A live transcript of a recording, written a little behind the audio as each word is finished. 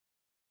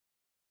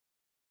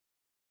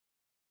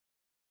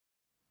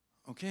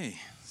Okay,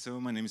 so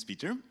my name is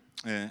Peter.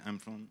 I'm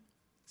from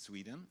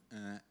Sweden,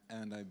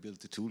 and I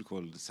built a tool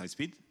called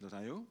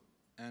SiteSpeed.io,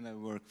 and I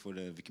work for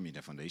the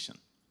Wikimedia Foundation.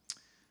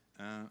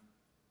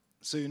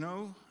 So you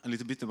know a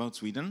little bit about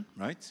Sweden,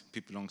 right?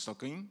 People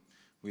Longstocking.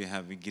 We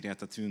have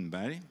Greta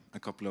Thunberg, a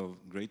couple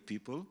of great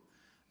people.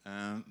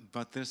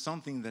 But there's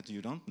something that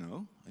you don't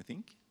know, I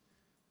think,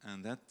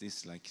 and that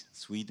is like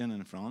Sweden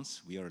and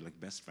France, we are like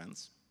best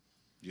friends.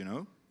 Do you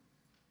know?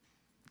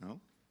 No?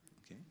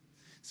 Okay.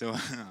 So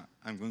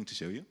I'm going to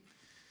show you.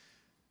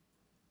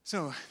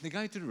 So the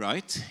guy to the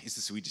right is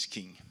the Swedish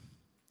king,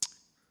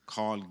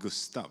 Carl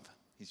Gustav.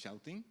 He's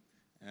shouting.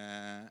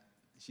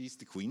 She's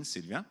the queen,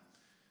 Sylvia.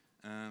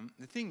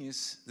 The thing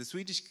is, the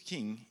Swedish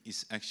king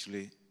is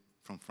actually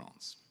from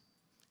France.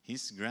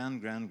 His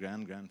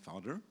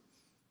grandfather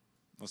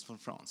was from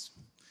France.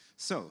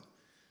 So,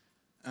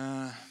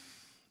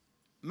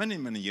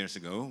 many years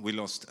ago, we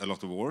lost a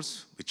lot of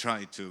wars. We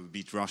tried to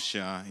beat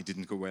Russia, it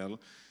didn't go well.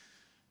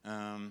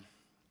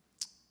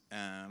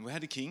 We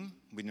had a king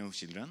with no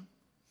children.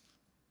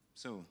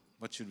 So,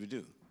 what should we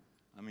do?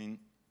 I mean,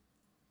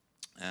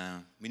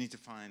 we need to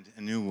find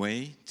a new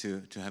way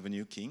to have a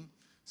new king.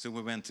 So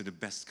we went to the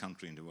best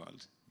country in the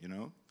world, you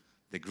know?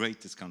 The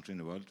greatest country in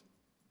the world,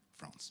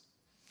 France.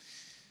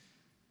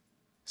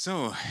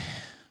 So,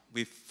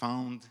 we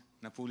found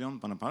Napoleon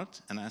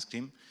Bonaparte and asked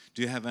him,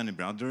 do you have any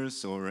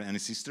brothers or any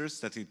sisters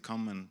that could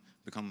come and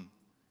become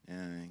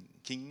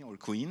king or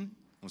queen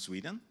of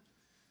Sweden?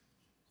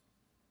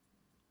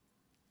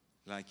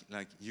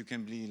 Like you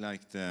can be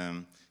like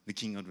the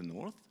king of the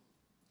north.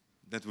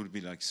 That would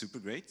be like super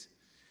great.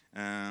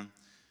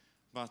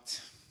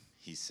 But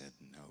he said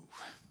no.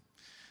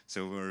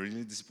 So we were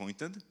really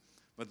disappointed.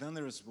 But then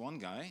there was one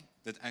guy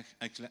that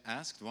actually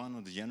asked one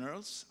of the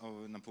generals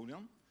of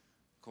Napoleon,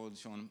 called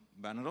Jean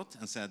Bernadotte,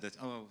 and said that,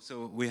 oh,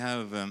 so we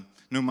have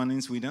no money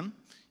in Sweden.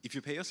 If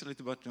you pay us a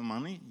little bit of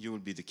money, you will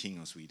be the king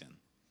of Sweden.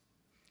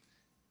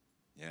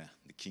 Yeah,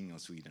 the king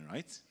of Sweden,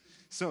 right?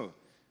 So,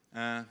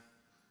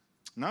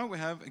 now we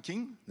have a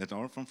king that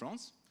are from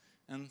France,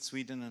 and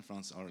Sweden and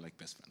France are like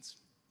best friends.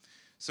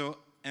 So,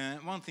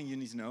 one thing you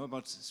need to know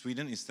about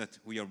Sweden is that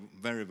we are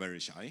very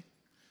shy.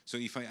 So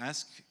if I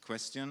ask a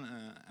question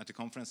at a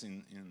conference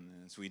in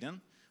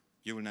Sweden,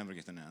 you will never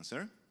get an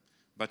answer.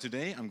 But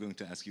today I'm going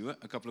to ask you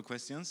a couple of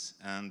questions,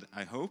 and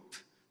I hope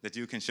that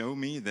you can show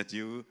me that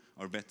you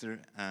are better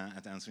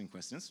at answering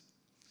questions.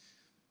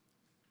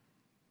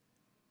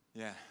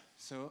 Yeah,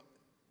 so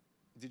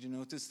did you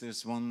notice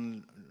there's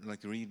one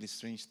like really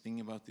strange thing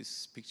about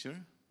this picture?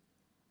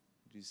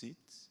 Do you see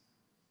it?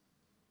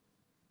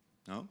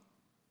 No?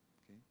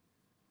 Okay.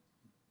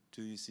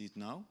 Do you see it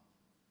now?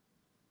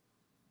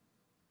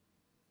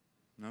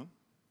 No?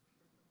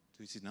 Do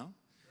you see it now?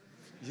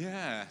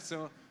 Yeah,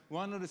 so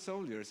one of the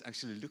soldiers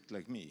actually looked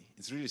like me.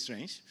 It's really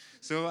strange.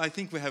 So I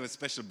think we have a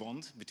special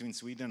bond between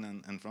Sweden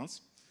and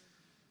France.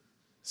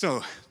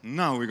 So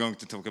now we're going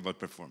to talk about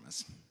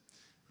performance.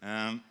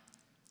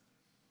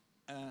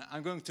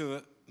 I'm going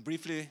to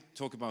briefly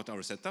talk about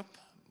our setup,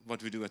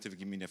 what we do at the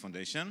Wikimedia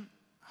Foundation,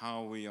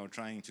 how we are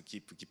trying to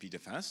keep Wikipedia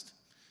fast.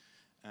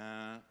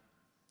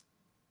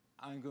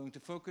 I'm going to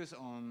focus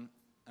on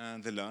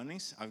the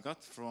learnings I've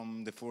got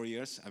from the 4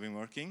 years I've been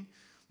working,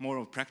 more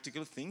of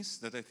practical things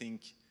that I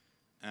think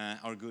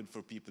are good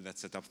for people that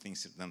set up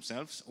things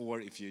themselves,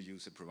 or if you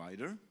use a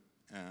provider.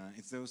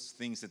 It's those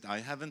things that I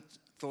haven't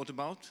thought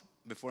about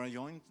before I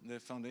joined the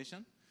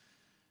foundation.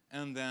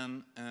 And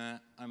then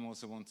I'm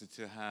also wanted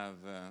to have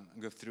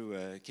go through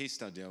a case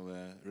study of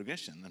a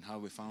regression and how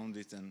we found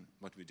it and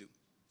what we do.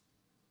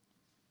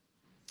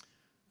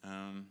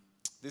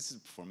 This is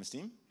a performance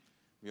team.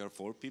 We are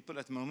 4 people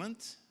at the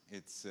moment.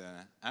 It's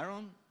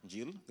Aaron,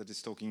 Jill, that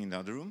is talking in the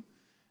other room,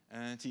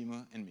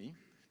 Timo, and me.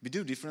 We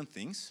do different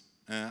things.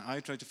 I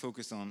try to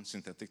focus on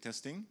synthetic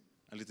testing,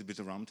 a little bit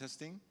of RAM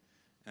testing.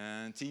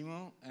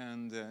 Timo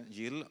and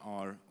Jill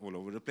are all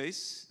over the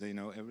place. They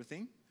know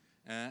everything.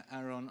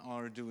 Aaron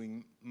are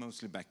doing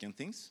mostly back-end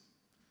things.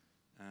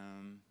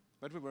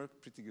 But we work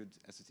pretty good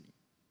as a team.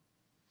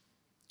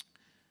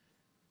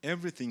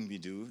 Everything we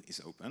do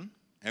is open.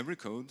 Every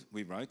code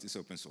we write is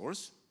open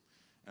source.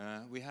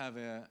 We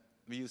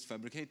use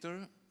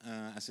Fabricator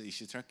as an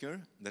issue tracker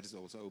that is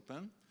also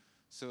open.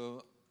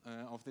 So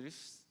after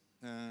this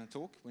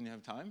talk, when you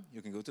have time,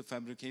 you can go to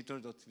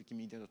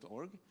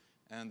fabricator.wikimedia.org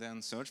and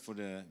then search for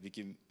the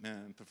Wiki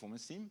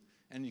performance team,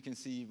 and you can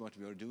see what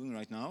we are doing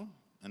right now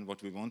and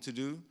what we want to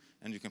do,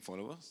 and you can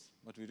follow us,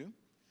 what we do.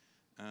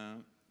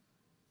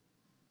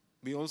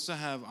 We also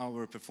have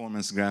our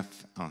performance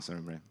graph,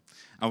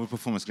 our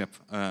performance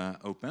graph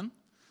open.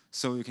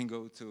 So you can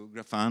go to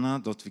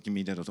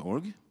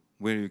grafana.wikimedia.org,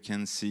 where you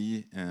can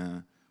see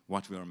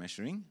what we are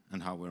measuring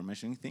and how we're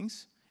measuring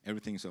things.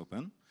 Everything is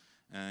open.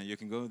 You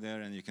can go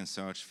there and you can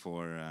search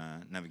for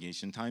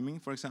navigation timing,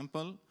 for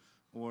example,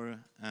 or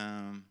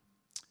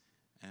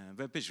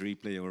web page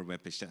replay or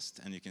web page test,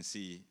 and you can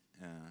see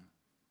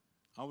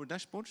our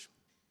dashboards.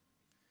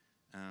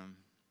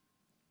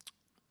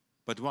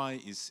 But why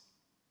is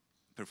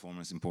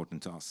performance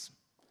important to us?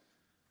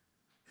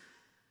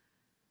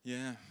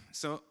 Yeah,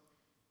 so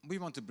we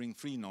want to bring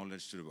free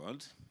knowledge to the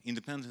world,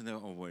 independent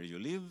of where you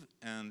live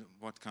and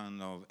what kind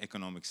of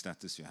economic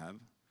status you have.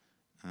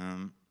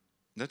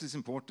 That is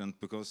important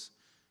because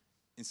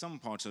in some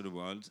parts of the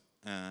world,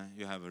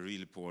 you have a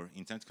really poor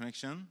internet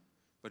connection,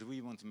 but we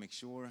want to make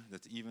sure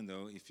that even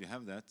though if you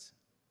have that,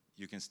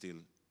 you can still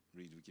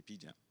read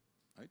Wikipedia,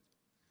 right?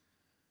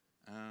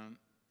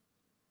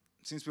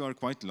 Since we are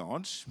quite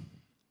large,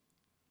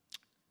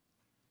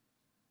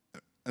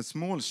 a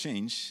small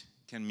change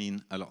can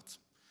mean a lot.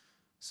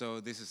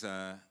 So this is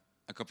a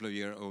couple of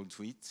year old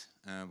tweet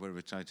where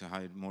we try to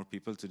hire more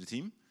people to the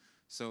team.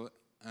 So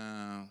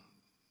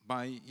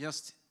by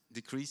just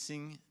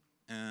decreasing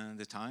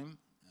the time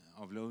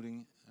of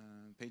loading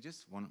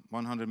pages,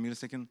 100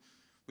 milliseconds,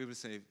 we will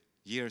save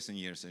years and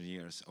years and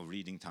years of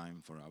reading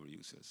time for our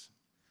users.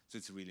 So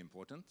it's really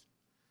important.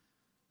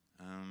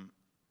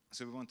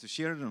 So we want to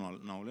share the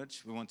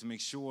knowledge. We want to make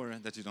sure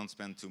that you don't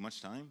spend too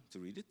much time to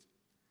read it.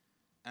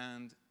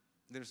 And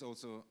there's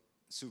also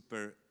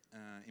super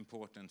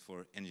important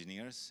for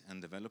engineers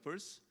and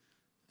developers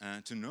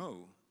to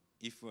know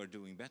if we're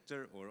doing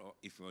better or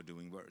if we're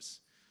doing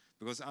worse.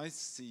 Because I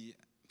see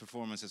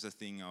performance as a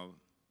thing of,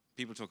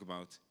 people talk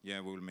about,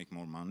 yeah, we will make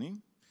more money,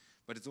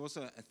 but it's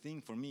also a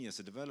thing for me as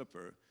a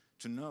developer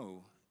to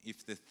know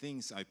if the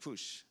things I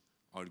push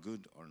are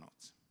good or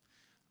not.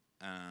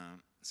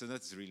 So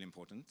that's really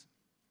important.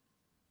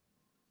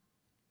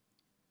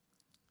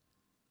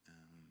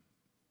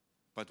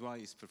 But why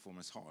is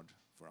performance hard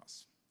for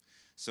us?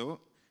 So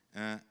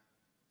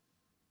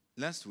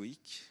last week,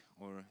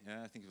 or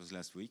yeah, I think it was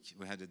last week,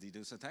 we had a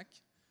DDoS attack.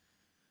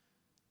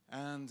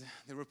 And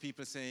there were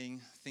people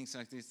saying things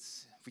like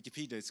this,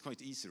 Wikipedia is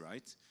quite easy,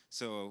 right?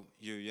 So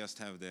you just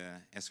have the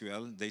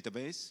SQL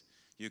database,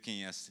 you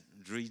can just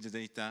read the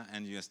data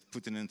and you just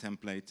put it in a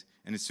template,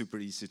 and it's super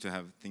easy to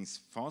have things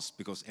fast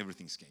because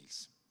everything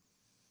scales.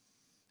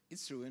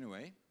 It's true in a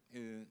way.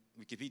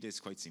 Wikipedia is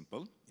quite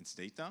simple. It's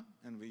data,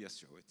 and we just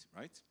show it,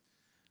 right?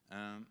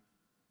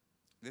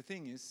 The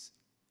thing is,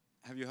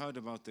 have you heard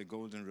about the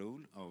golden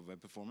rule of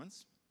web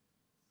performance?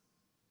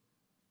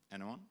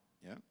 Anyone?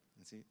 Yeah,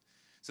 let's see.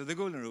 So the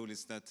golden rule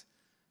is that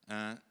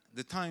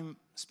the time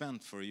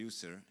spent for a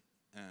user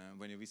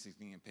when you're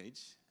visiting a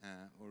page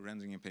or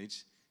rendering a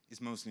page is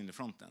mostly in the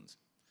front end.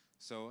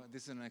 So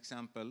this is an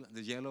example.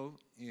 The yellow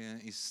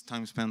is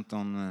time spent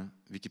on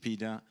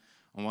Wikipedia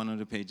on one of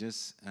the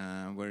pages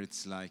where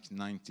it's like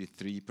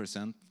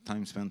 93%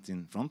 time spent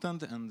in front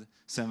end and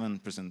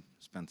 7%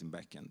 spent in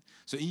back end.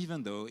 So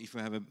even though if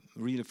we have a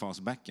really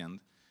fast back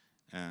end,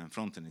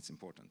 front end is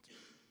important.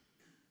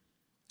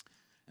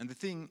 And the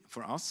thing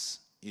for us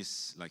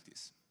is like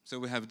this. So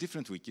we have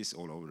different wikis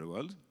all over the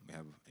world. We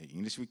have an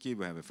English wiki,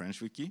 we have a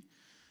French wiki.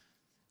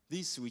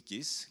 These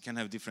wikis can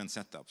have different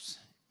setups,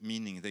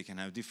 meaning they can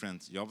have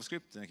different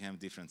JavaScript, they can have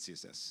different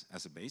CSS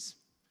as a base.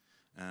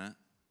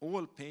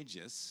 All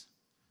pages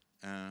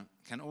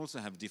can also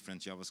have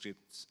different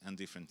JavaScript and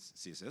different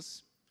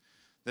CSS.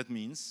 That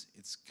means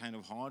it's kind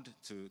of hard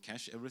to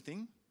cache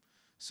everything.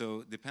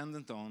 So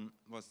dependent on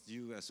what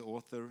you as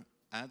author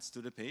adds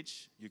to the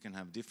page, you can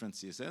have different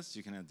CSS,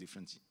 you can have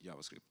different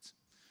JavaScript.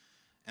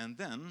 And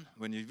then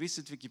when you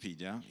visit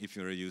Wikipedia, if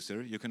you're a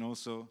user, you can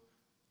also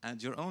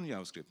add your own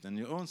JavaScript and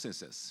your own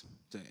CSS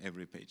to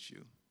every page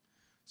view.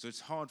 So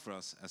it's hard for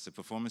us as a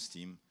performance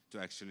team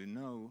to actually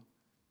know,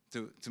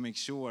 to make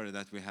sure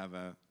that we have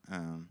a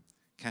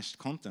cached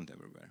content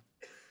everywhere.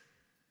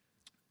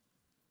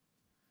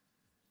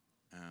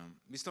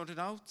 We started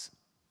out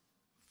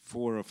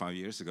 4 or 5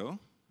 years ago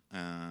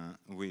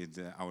with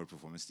our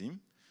performance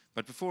team.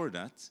 But before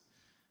that,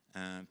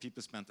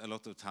 people spent a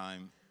lot of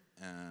time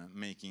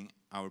making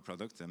our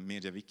product, the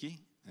MediaWiki,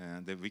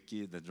 the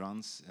wiki that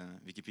runs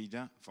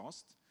Wikipedia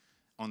fast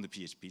on the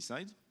PHP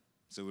side.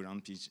 So we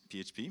run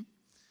PHP.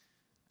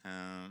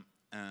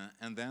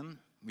 And then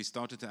we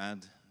started to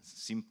add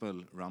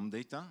simple RAM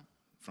data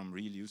from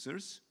real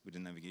users with the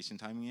navigation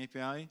timing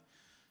API.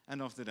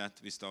 And after that,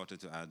 we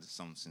started to add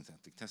some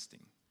synthetic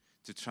testing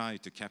to try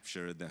to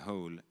capture the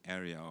whole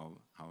area of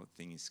how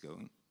things is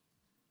going.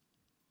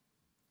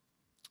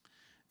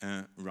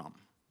 RAM.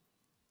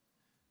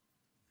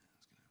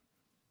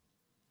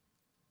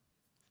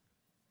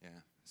 Yeah.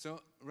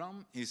 So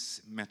RAM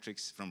is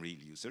metrics from real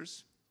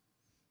users.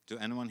 Do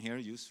anyone here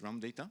use RAM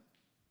data?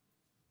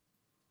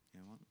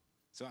 Anyone?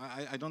 So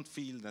I don't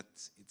feel that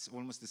it's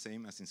almost the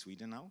same as in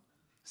Sweden now.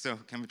 So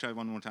can we try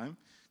one more time?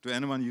 Do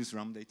anyone use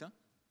RAM data?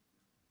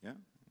 Yeah,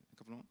 a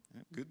couple more.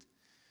 Yeah, good.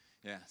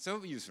 Yeah, so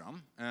we use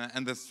RAM,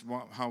 and that's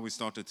how we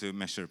started to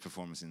measure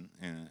performance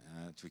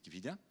at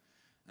Wikipedia.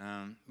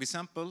 We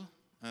sample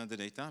the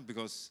data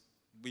because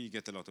we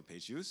get a lot of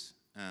page views,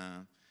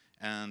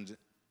 and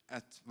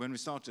when we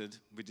started,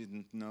 we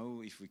didn't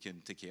know if we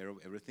can take care of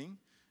everything,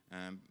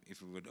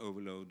 if we would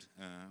overload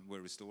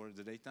where we store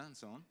the data and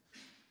so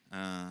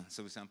on.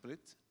 So we sample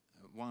it.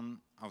 1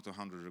 out of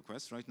 100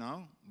 requests right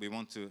now. We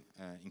want to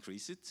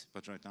increase it,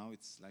 but right now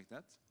it's like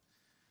that.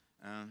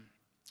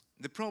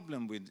 The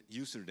problem with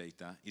user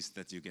data is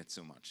that you get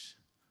so much.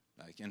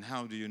 And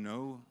how do you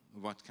know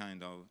what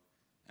kind of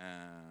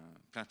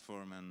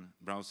platform and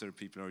browser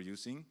people are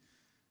using.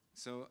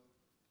 So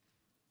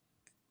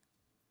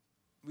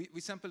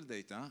we sample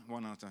data,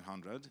 1 out of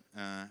 100.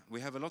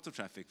 We have a lot of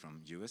traffic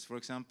from US, for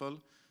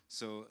example,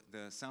 so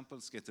the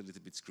samples get a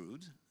little bit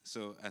screwed.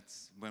 So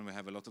when we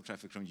have a lot of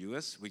traffic from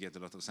US, we get a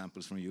lot of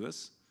samples from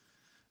US.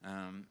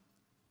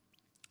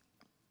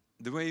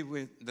 The way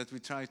that we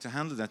try to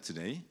handle that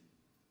today,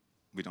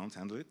 we don't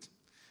handle it,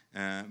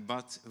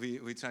 but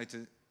we try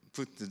to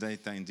put the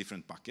data in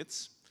different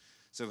buckets.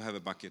 So we have a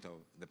bucket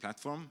of the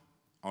platform,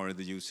 or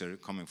the user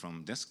coming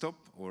from desktop,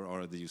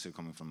 or the user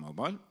coming from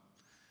mobile.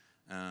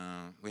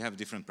 We have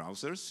different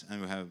browsers,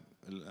 and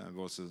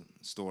we also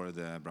store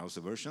the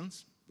browser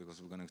versions,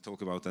 because we're going to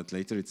talk about that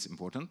later, it's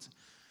important.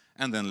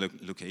 And then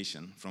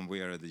location, from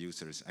where the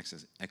user is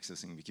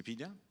accessing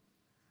Wikipedia.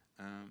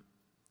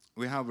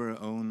 We have our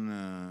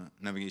own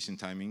navigation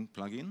timing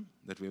plugin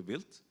that we have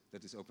built,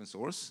 that is open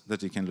source,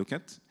 that you can look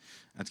at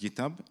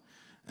GitHub.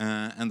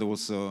 And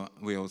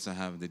we also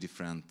have the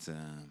different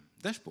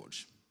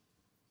dashboards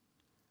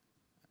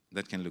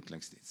that can look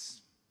like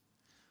this.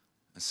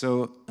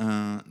 So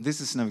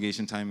this is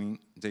navigation timing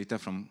data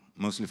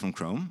mostly from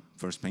Chrome,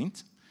 first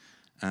paint.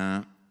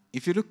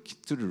 If you look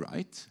to the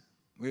right,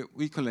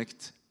 we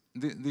collect,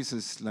 this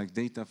is like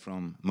data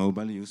from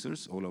mobile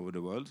users all over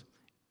the world.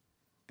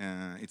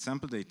 It's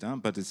sample data,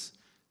 but it's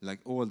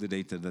like all the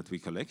data that we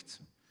collect.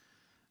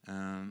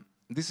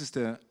 This is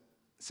the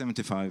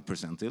 75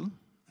 percentile.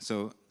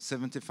 So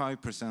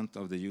 75%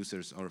 of the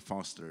users are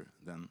faster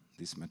than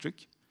this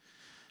metric.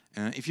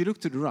 If you look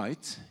to the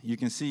right, you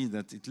can see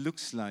that it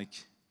looks like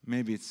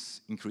maybe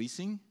it's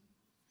increasing.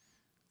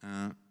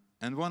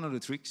 And one of the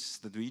tricks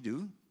that we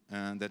do,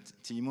 that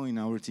Timo in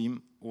our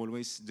team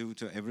always do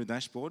to every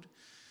dashboard,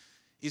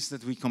 is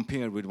that we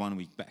compare with 1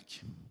 week back.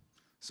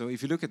 So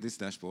if you look at this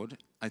dashboard,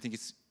 I think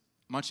it's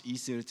much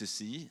easier to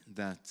see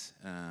that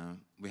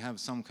we have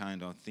some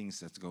kind of things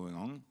that's going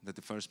on, that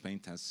the first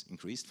paint has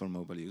increased for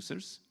mobile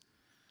users.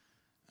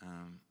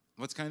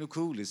 What's kind of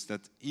cool is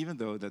that even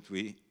though that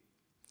we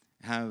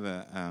have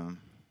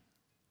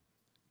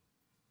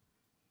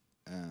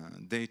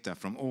data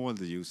from all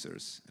the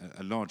users,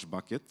 a large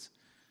bucket,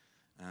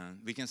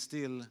 we can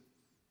still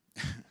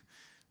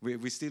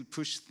we still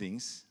push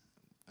things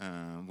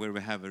where we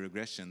have a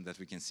regression that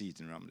we can see it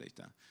in RAM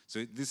data.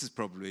 So this is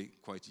probably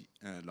quite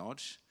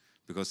large,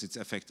 because it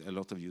affects a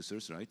lot of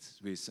users, right?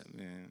 It's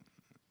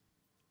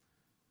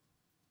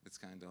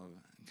kind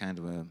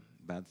of a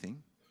bad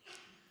thing.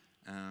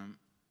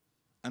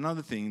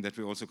 Another thing that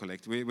we also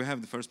collect, we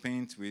have the first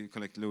paint, we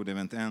collect load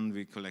event end,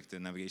 we collect the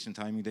navigation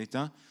timing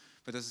data.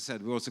 But as I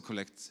said, we also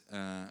collect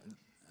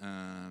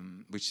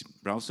which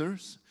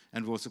browsers,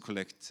 and we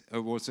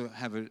also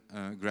have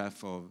a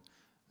graph of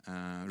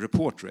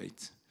report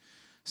rate.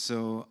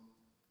 So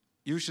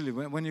usually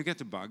when you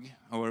get a bug,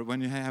 or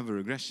when you have a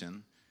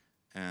regression,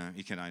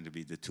 it can either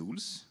be the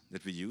tools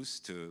that we use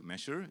to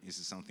measure, is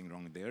there something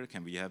wrong there?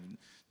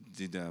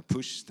 Did a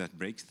push that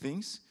breaks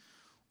things?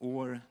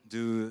 Or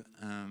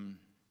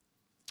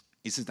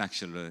is it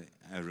actually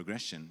a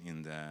regression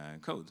in the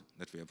code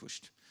that we have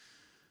pushed?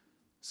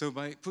 So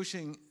by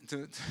pushing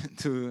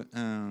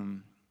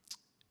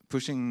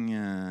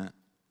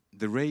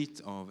the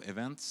rate of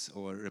events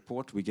or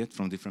report we get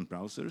from different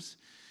browsers,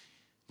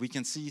 we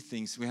can see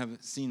things. We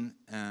have seen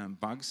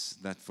bugs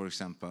that, for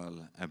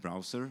example, a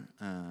browser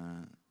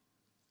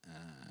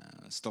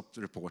stopped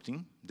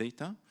reporting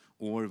data,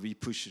 or we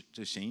push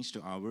the change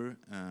to our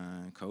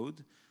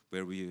code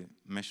where we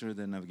measure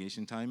the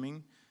navigation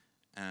timing,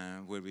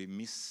 where we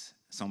miss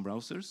some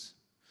browsers.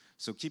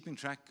 So keeping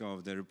track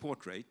of the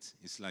report rate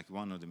is like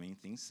one of the main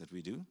things that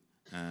we do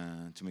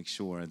to make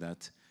sure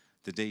that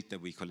the data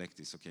we collect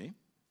is okay.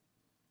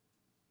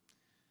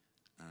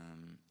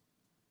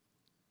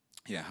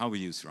 How we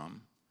use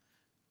RAM.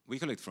 We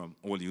collect from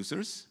all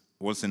users,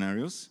 all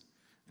scenarios.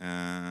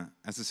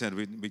 As I said,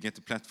 we get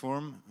the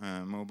platform,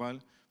 mobile,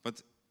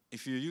 but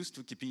if you use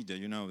Wikipedia,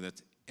 you know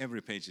that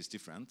every page is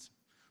different.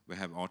 We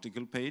have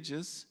article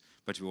pages,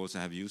 but we also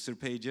have user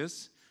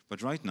pages.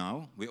 But right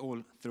now, we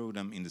all throw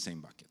them in the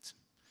same bucket.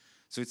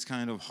 So it's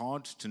kind of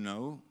hard to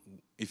know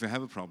if we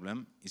have a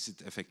problem, is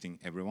it affecting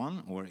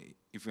everyone? Or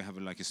if we have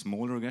like a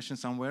small regression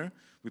somewhere,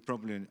 we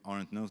probably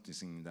aren't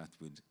noticing that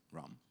with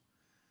RAM.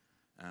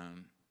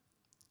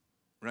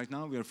 Right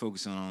now, we are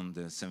focusing on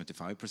the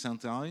 75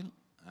 percentile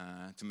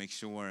to make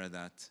sure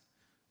that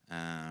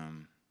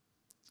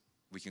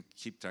we can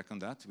keep track on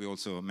that. We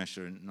also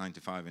measure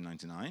 95 and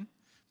 99,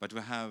 but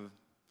we have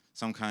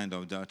some kind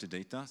of dirty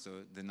data,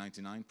 so the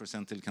 99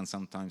 percentile can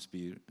sometimes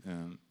be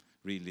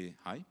really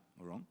high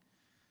or wrong.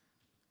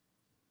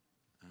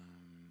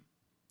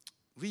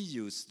 We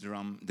use the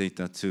RAM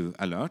data to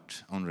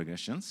alert on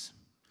regressions.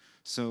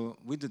 So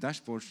with the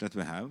dashboards that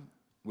we have,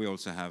 we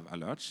also have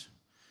alerts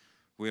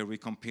where we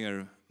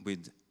compare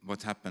with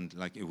what happened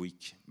like a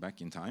week back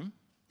in time.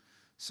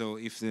 So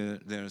if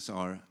there's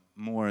are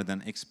more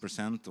than X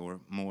percent or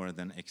more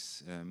than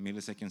X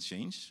milliseconds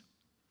change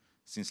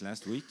since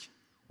last week,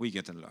 we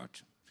get an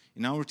alert.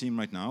 In our team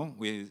right now,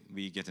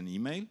 we get an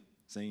email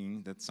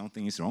saying that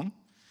something is wrong.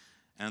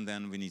 and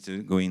then we need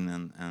to go in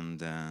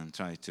and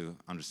try to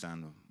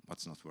understand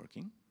what's not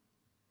working.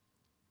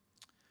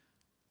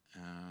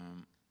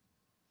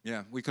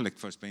 Yeah, we collect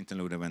first paint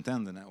and load event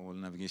end and all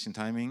navigation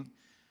timing.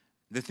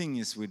 The thing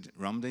is with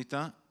RAM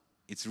data,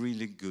 it's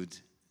really good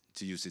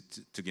to use it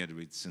together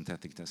with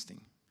synthetic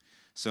testing.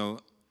 So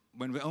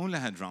when we only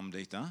had RAM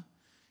data,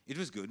 it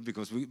was good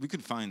because we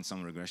could find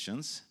some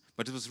regressions,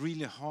 but it was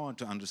really hard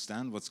to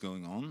understand what's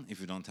going on if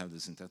you don't have the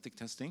synthetic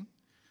testing.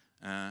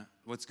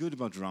 What's good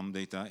about RAM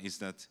data is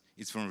that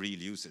it's from real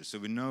users, so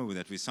we know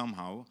that we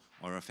somehow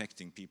are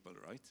affecting people,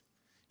 right?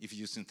 If you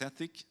use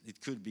synthetic,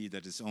 it could be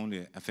that it's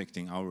only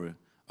affecting our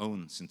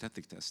own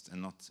synthetic test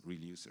and not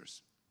real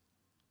users.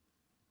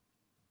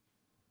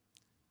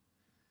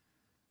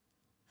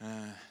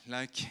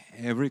 Like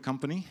every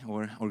company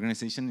or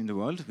organization in the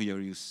world, we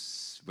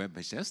use web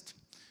page test.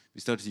 We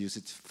started to use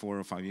it 4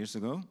 or 5 years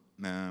ago,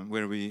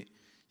 where we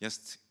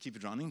just keep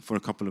it running for a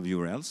couple of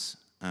URLs,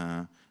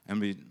 and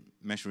we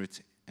measure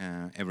it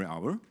every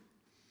hour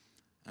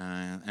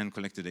and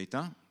collect the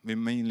data. We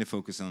mainly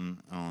focus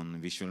on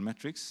visual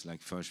metrics,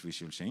 like first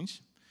visual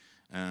change.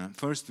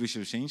 First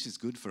visual change is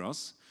good for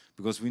us,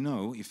 because we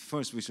know if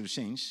first visual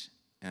change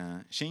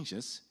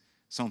changes,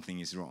 something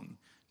is wrong.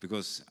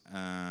 Because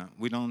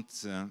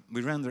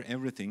we render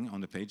everything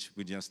on the page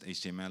with just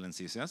HTML and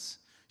CSS.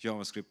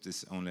 JavaScript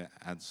is only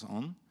adds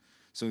on.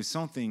 So if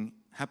something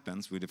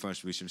happens with the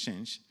first visual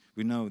change,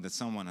 we know that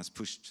someone has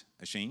pushed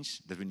a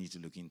change that we need to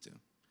look into.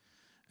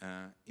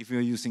 If we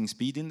are using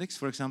speed index,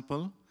 for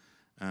example,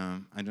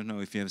 I don't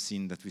know if you have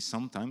seen that we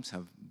sometimes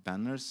have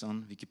banners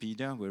on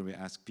Wikipedia where we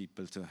ask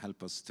people to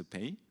help us to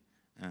pay.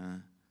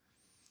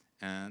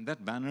 And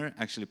that banner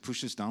actually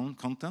pushes down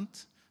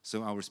content,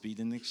 so our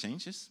speed index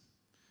changes.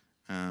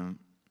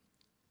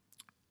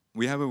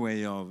 We have a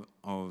way of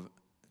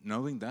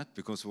knowing that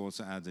because we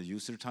also add the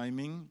user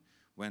timing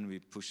when we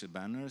push a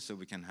banner, so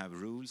we can have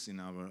rules in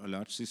our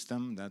alert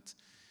system that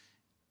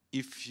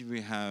if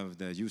we have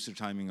the user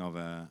timing of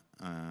a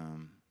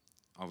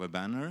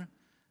banner,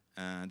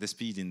 the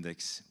speed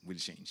index will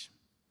change.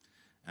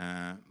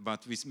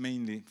 But we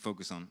mainly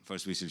focus on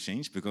first visual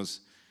change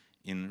because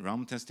in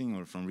RAM testing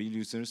or from real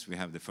users, we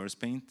have the first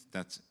paint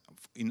that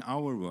in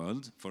our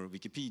world for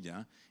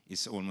Wikipedia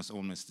is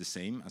almost the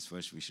same as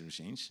first visual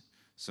change.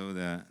 So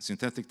the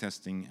synthetic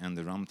testing and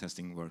the RAM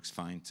testing works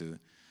fine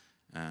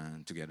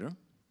together.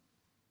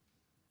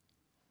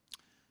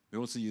 We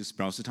also use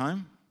browser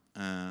time,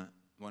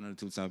 one of the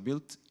tools I've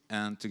built,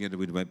 and together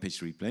with web page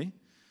replay.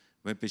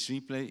 Web page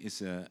replay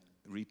is a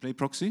replay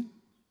proxy.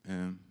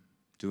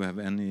 Do we have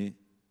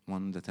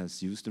anyone that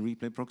has used a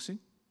replay proxy?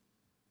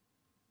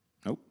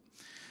 No.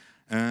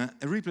 A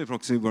replay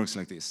proxy works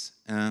like this.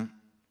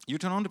 You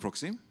turn on the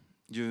proxy,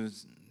 you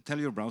tell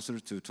your browser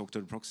to talk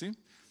to the proxy,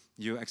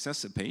 you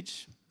access a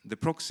page, the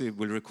proxy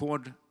will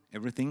record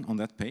everything on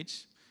that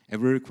page,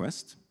 every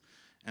request,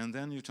 and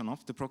then you turn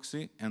off the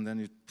proxy, and then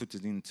you put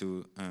it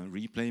into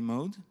replay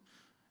mode,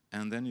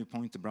 and then you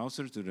point the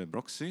browser to the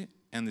proxy,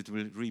 and it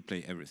will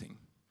replay everything.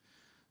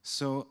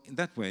 So in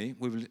that way,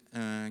 we will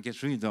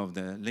get rid of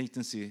the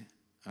latency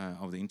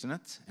of the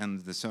internet and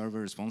the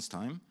server response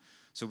time.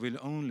 So we'll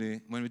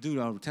only, when we do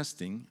our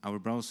testing, our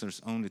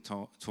browsers only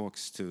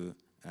talks to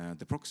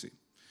the proxy.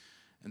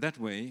 And that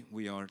way,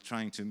 we are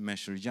trying to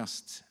measure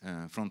just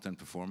front-end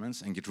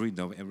performance and get rid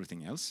of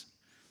everything else.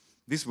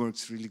 This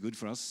works really good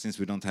for us since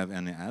we don't have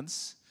any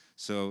ads.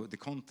 So the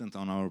content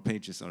on our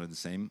pages are the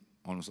same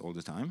almost all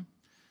the time.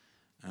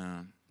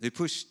 They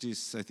pushed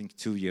this, I think,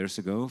 2 years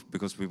ago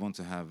because we want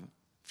to have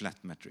flat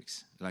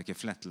metrics, like a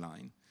flat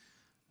line.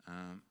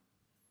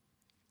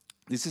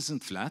 This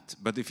isn't flat,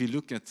 but if you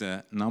look at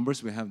the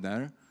numbers we have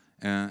there,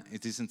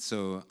 it isn't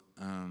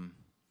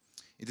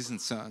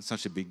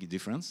such a big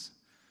difference.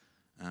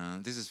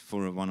 This is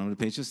for one of the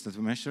pages that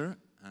we measure,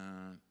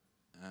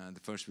 the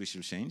first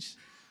visual change.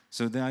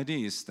 So the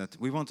idea is that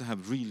we want to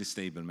have really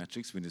stable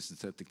metrics with the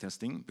synthetic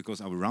testing because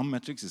our RAM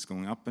metrics is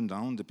going up and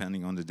down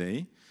depending on the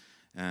day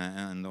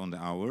and on the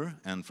hour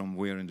and from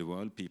where in the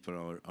world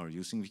people are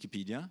using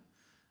Wikipedia.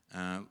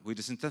 With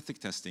the synthetic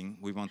testing,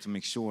 we want to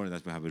make sure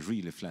that we have a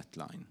really flat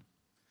line.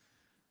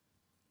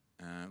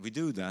 We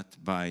do that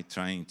by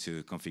trying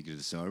to configure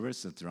the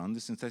servers that run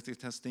the synthetic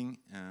testing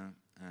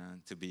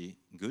to be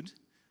good.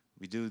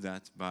 We do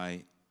that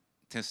by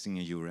testing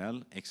a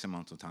URL X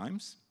amount of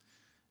times,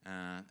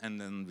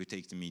 and then we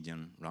take the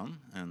median run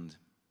and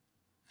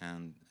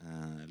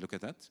look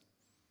at that.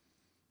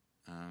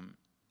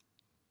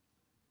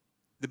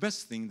 The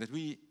best thing that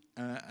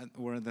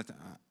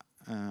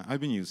I've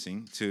been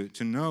using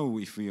to know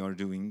if we are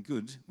doing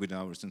good with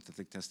our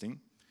synthetic testing.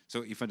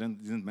 So if I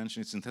didn't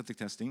mention it, synthetic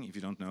testing, if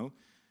you don't know,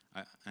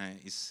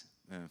 is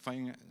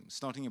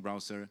starting a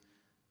browser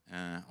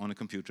on a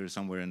computer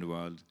somewhere in the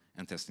world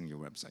and testing your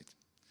website.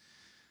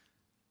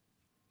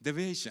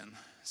 Deviation.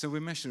 So we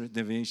measure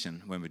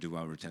deviation when we do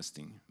our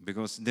testing,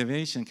 because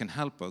deviation can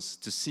help us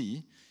to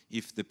see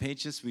if the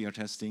pages we are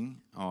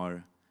testing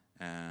are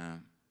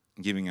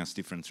giving us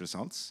different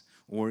results,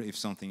 or if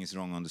something is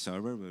wrong on the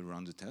server, we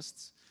run the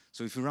tests.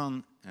 So if you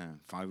run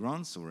 5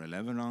 runs or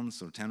 11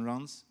 runs or 10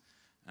 runs,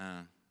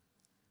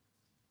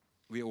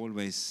 we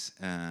always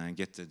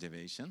get the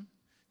deviation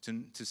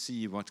to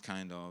see what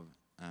kind of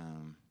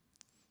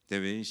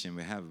deviation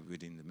we have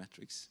within the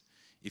metrics.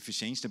 If you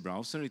change the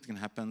browser, it can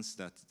happen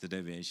that the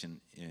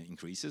deviation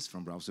increases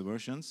from browser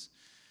versions,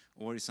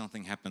 or if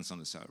something happens on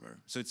the server.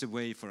 So it's a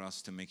way for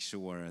us to make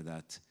sure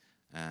that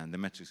the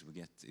metrics we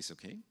get is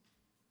okay.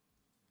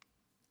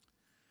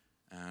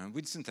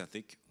 With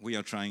synthetic, we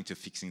are trying to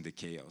fixing the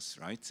chaos,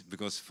 right?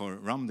 Because for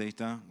RAM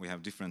data, we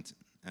have different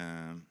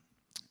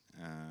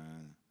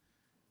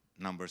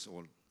numbers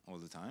all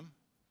the time.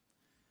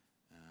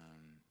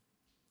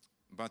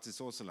 But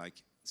it's also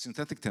like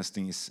synthetic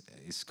testing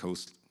is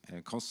cost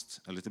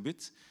a little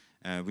bit.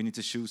 We need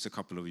to choose a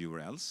couple of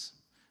URLs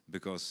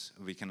because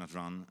we cannot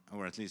run,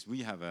 or at least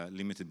we have a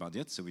limited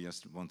budget, so we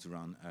just want to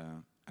run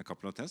a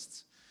couple of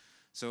tests.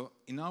 So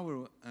in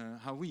our,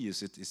 how we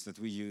use it is that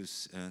we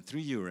use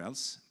 3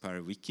 URLs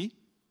per wiki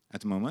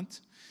at the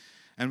moment.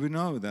 And we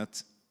know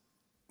that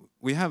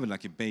we have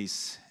like a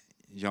base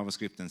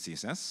JavaScript and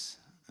CSS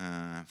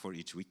for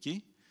each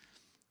wiki.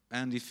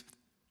 And if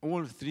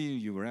all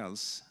 3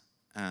 URLs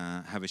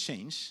have a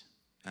change,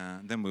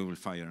 then we will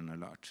fire an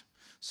alert.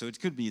 So it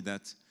could be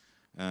that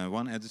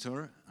one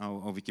editor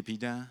of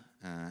Wikipedia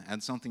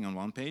adds something on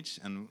one page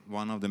and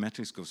one of the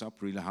metrics goes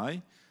up really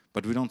high,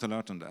 but we don't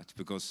alert on that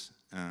because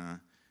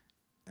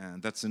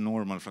that's a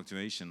normal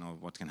fluctuation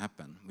of what can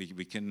happen.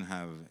 We can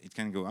have, it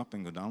can go up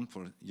and go down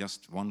for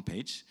just one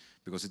page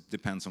because it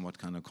depends on what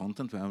kind of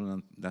content we have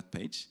on that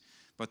page.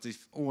 But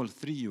if all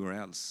 3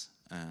 URLs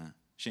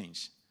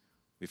change,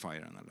 we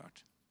fire an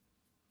alert.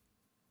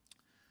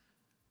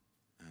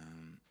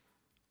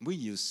 We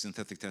use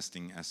synthetic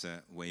testing as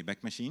a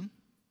wayback machine.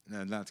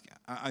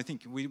 I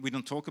think we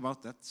don't talk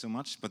about that so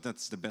much, but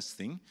that's the best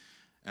thing.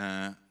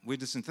 With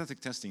the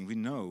synthetic testing, we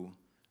know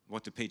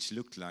what the page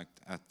looked like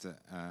at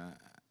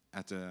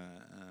the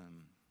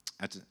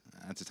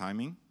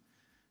timing.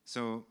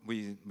 So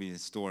we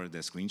store the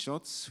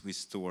screenshots, we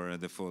store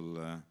the full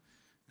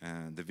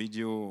the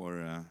video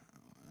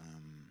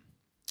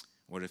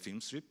or the film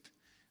strip.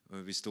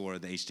 We store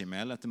the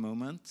HTML at the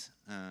moment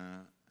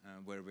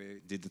where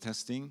we did the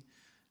testing.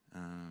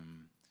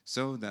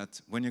 So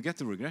that when you get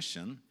the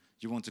regression,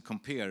 you want to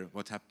compare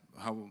what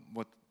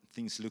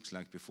things looks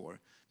like before.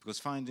 Because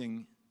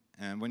finding,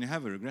 when you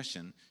have a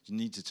regression, you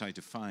need to try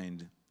to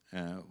find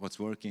what's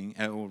working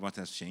or what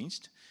has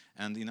changed.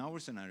 And in our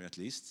scenario, at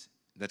least,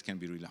 that can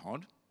be really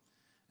hard.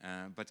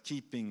 But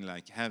keeping,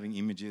 like, having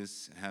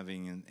images,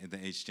 having the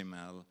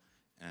HTML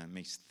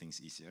makes things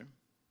easier.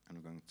 And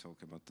we're going to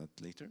talk about that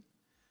later.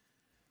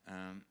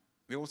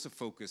 We also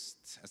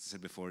focused, as I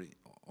said before,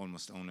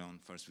 almost only on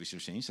first visual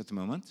change at the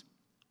moment.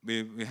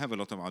 We have a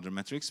lot of other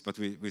metrics, but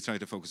we try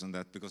to focus on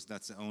that because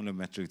that's the only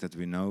metric that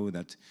we know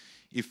that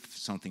if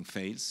something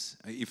fails,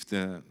 if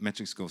the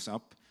metrics goes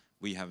up,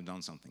 we have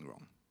done something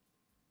wrong.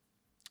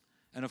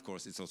 And of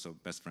course, it's also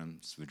best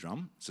friends with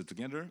RAM. So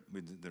together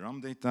with the RAM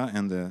data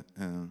and the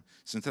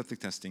synthetic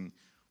testing,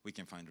 we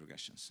can find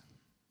regressions.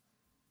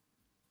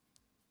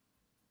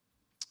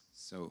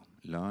 So,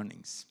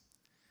 learnings.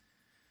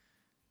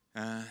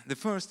 The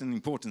first and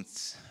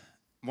important,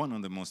 one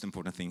of the most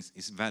important things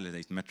is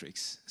validate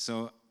metrics.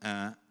 So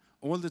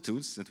all the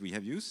tools that we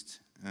have used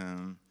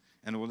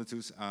and all the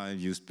tools I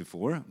used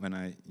before when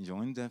I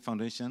joined the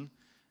foundation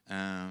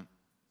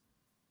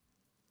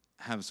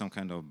have some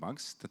kind of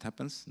bugs that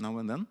happens now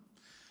and then.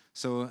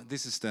 So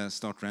this is the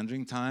start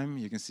rendering time.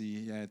 You can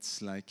see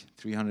it's like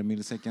 300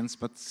 milliseconds,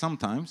 but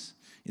sometimes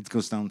it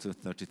goes down to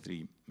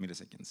 33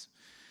 milliseconds.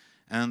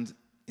 And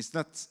if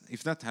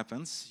that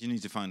happens, you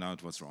need to find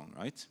out what's wrong,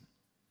 right?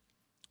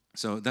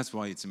 So that's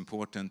why it's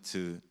important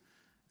to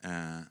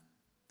have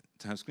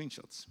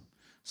screenshots.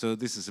 So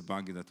this is a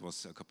bug that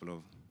was a couple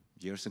of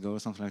years ago or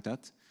something like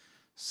that.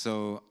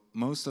 So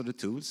most of the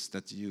tools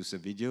that use a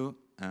video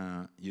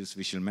use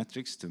visual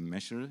metrics to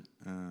measure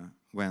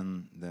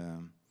when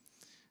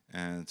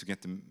to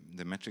get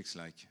the metrics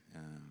like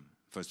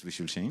first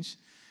visual change.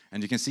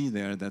 And you can see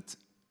there that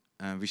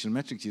visual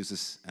metrics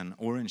uses an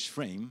orange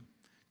frame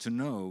to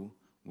know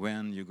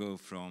when you go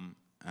from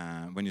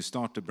when you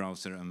start the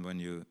browser and when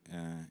you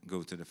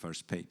go to the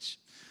first page.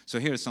 So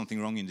here is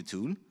something wrong in the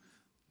tool,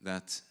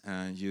 that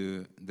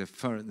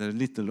the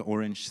little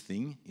orange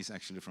thing is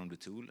actually from the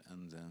tool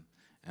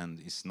and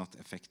is not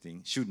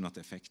affecting, should not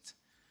affect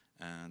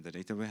the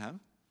data we have.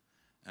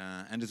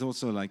 And it's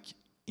also like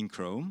in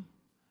Chrome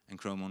and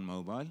Chrome on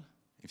mobile.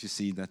 If you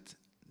see that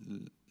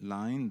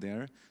line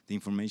there, the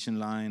information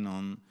line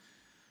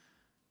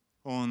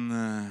on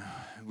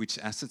which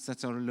assets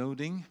that are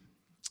loading,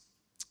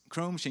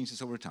 Chrome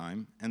changes over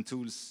time, and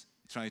tools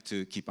try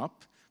to keep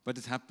up, but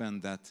it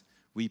happened that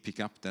we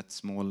pick up that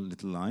small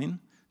little line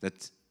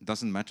that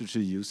doesn't matter to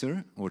the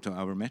user or to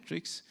our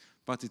metrics,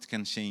 but it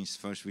can change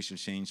first visual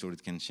change or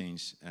it can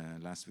change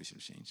last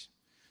visual change.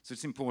 So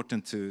it's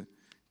important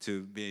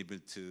to be able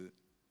to,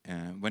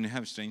 when you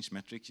have strange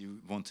metrics,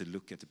 you want to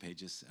look at the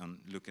pages and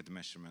look at the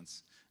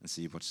measurements and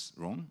see what's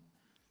wrong.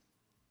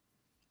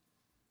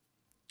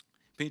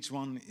 page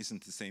 1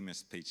 isn't the same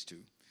as page 2.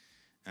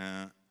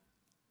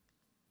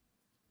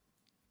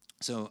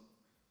 So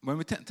when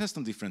we test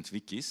on different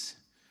wikis,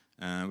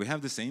 we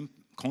have the same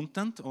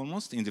content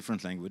almost in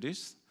different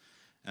languages.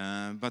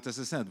 But as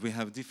I said, we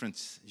have different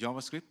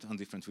JavaScript on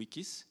different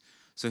wikis.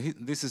 So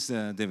this is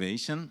a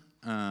deviation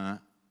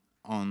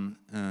on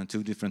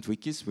 2 different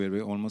wikis where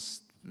we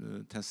almost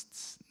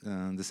test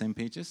the same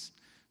pages.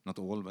 Not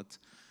all, but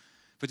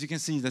you can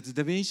see that the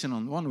deviation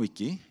on one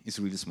wiki is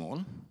really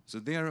small. So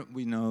there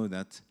we know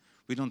that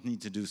we don't need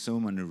to do so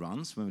many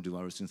runs when we do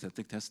our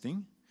synthetic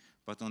testing.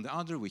 But on the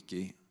other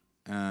wiki,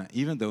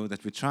 even though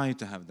that we try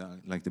to have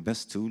the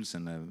best tools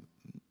and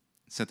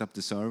set up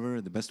the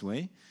server the best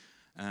way,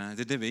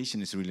 the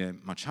deviation is really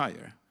much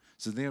higher.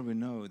 So there we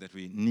know that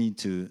we need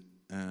to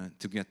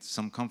get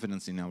some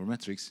confidence in our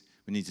metrics,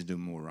 we need to do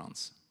more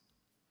runs.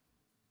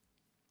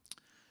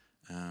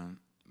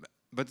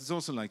 But it's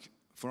also like,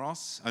 for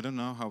us, I don't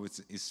know how it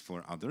is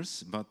for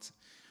others, but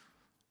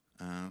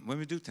when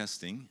we do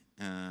testing,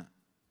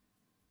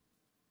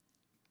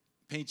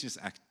 pages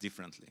act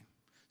differently.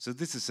 So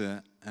this is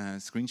a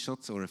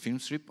screenshot or a film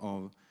strip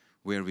of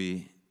where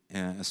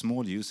a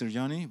small user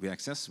journey, we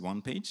access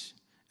one page,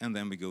 and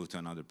then we go to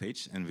another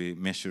page, and we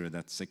measure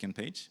that second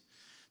page.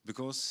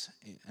 Because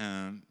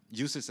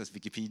users as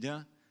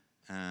Wikipedia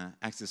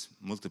access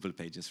multiple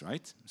pages,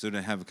 right? So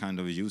they have a kind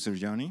of a user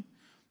journey.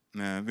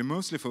 We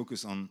mostly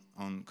focus on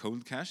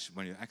cold cache,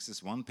 when you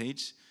access one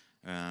page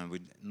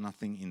with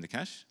nothing in the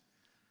cache.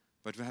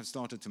 But we have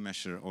started to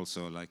measure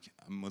also like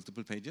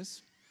multiple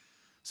pages.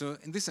 So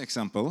in this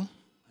example,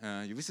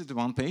 you visit the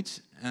one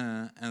page,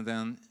 and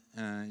then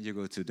you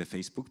go to the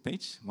Facebook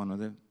page, one of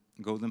the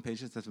golden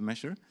pages that we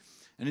measure.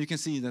 And you can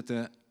see that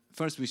the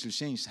first visual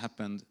change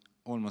happened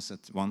almost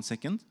at 1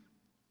 second,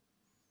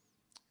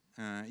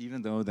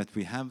 even though that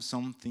we have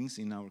some things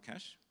in our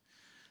cache.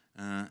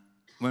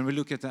 When we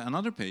look at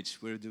another page,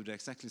 where we do the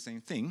exactly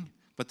same thing,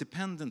 but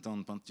dependent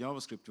on what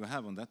JavaScript we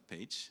have on that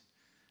page,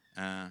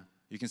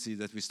 you can see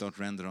that we start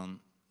render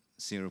on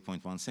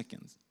 0.1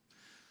 seconds.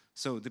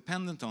 So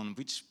dependent on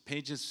which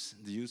pages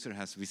the user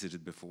has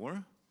visited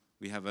before,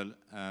 we have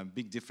a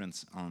big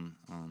difference on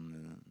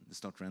the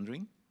start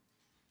rendering.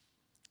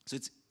 So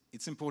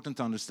it's important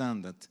to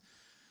understand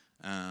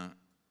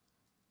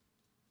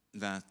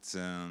that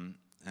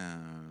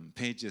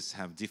pages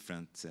have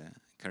different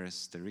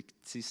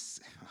characteristics.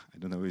 I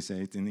don't know how we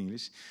say it in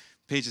English.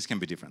 Pages can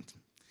be different.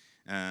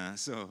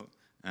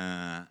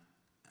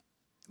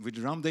 With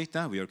RAM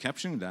data, we are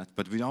capturing that,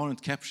 but we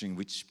aren't capturing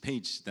which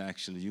page the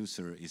actual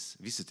user is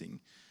visiting.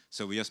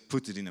 So we just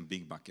put it in a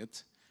big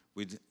bucket.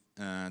 With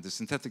the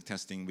synthetic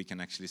testing, we can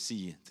actually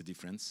see the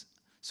difference.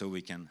 So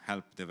we can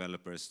help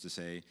developers to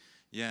say,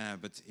 yeah,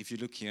 but if you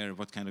look here,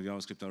 what kind of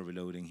JavaScript are we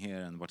loading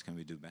here, and what can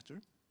we do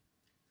better?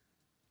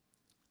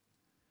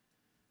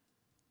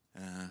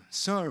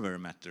 Server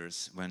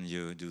matters when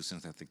you do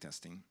synthetic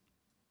testing.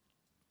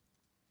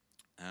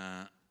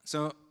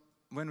 So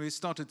when we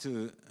started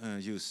to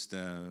use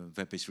the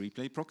web page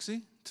replay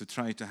proxy to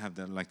try to have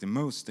the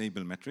most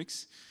stable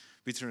metrics,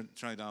 we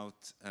tried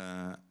out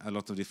a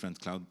lot of different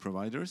cloud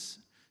providers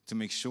to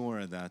make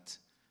sure that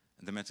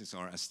the metrics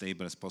are as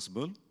stable as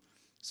possible.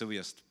 So we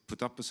just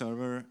put up a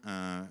server,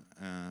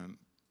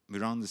 we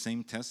ran the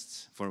same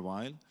tests for a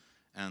while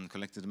and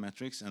collected the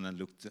metrics and then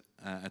looked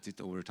at it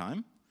over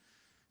time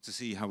to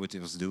see how it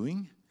was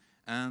doing.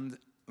 And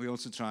we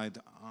also tried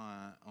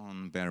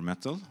on bare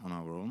metal on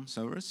our own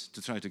servers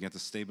to try to get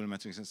as stable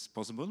metrics as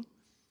possible.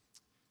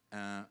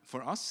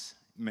 For us,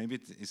 maybe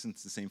it isn't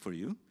the same for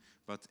you,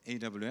 but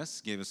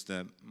AWS gave us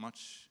the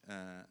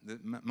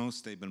most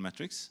stable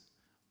metrics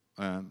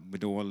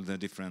with all the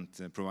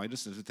different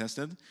providers that we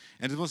tested.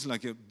 And it was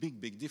like a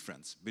big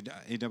difference. With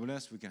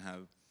AWS, we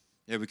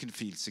can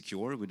feel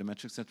secure with the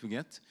metrics that we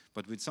get,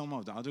 but with some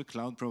of the other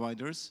cloud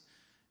providers,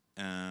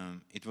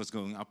 it was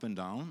going up and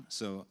down,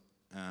 so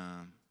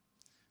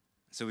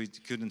we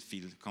couldn't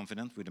feel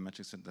confident with the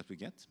metrics that we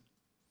get.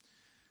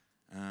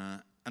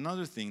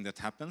 Another thing that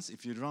happens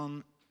if you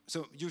run,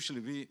 so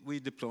usually we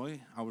deploy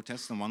our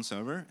tests on one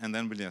server and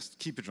then we just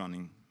keep it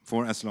running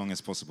for as long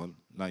as possible,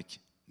 like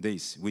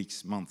days,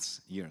 weeks,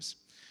 months, years.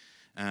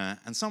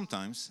 And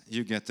sometimes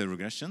you get a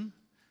regression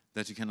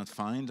that you cannot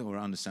find or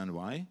understand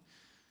why.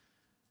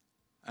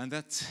 And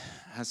that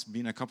has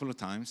been a couple of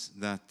times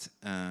that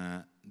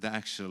the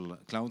actual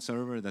cloud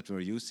server that we're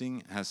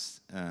using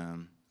has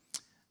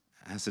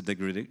a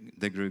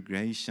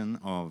degradation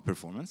of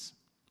performance.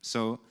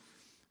 So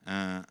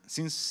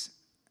since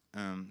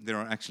there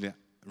are actually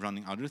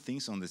running other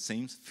things on the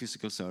same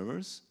physical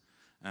servers,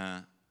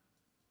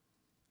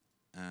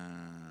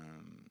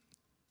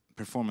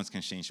 performance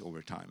can change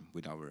over time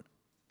with our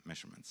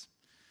measurements.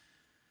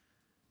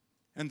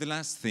 And the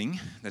last thing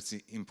that's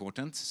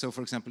important, so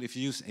for example, if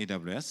you use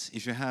AWS,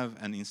 if you have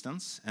an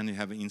instance and you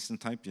have an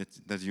instance type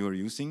that you are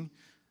using,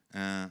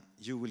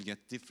 you will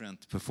get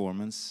different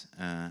performance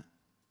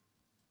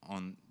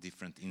on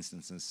different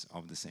instances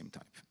of the same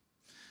type.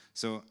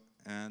 So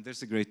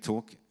there's a great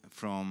talk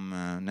from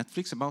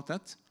Netflix about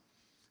that.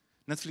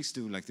 Netflix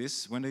do like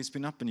this. When they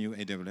spin up a new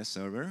AWS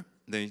server,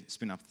 they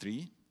spin up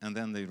 3, and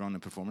then they run a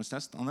performance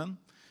test on them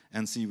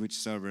and see which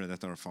server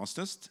that are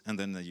fastest, and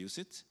then they use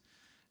it.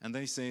 And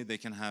they say they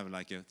can have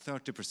like a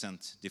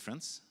 30%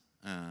 difference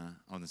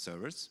on the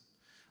servers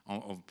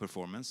of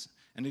performance.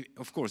 And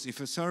of course, if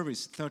a server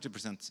is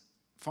 30%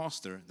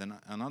 faster than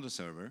another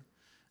server,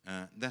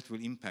 that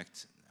will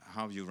impact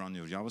how you run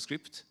your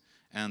JavaScript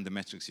and the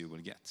metrics you will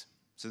get.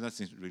 So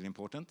that's really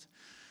important.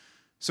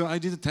 So I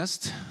did a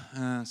test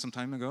some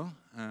time ago,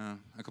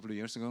 a couple of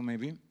years ago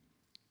maybe,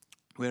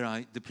 where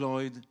I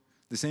deployed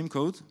the same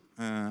code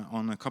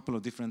on a couple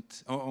of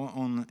different,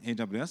 on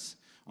AWS,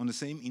 on the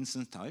same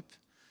instance type.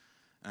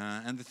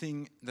 And the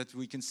thing that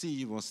we can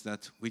see was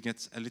that we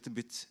get a little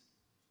bit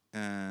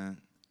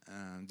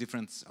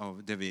difference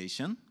of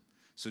deviation.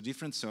 So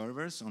different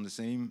servers on the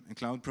same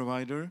cloud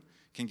provider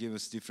can give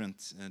us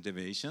different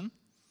deviation.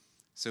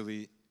 So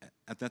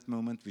at that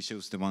moment, we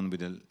chose the one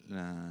with the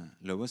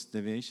lowest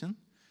deviation.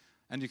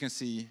 And you can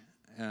see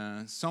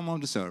some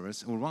of the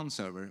servers, or one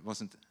server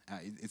wasn't,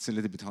 it's a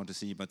little bit hard to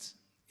see, but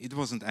it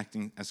wasn't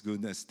acting as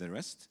good as the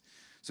rest.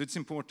 So it's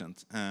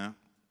important.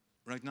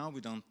 Right now,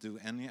 we don't do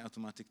any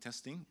automatic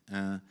testing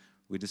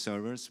with the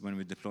servers when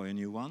we deploy a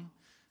new one.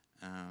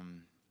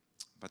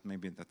 But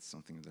maybe that's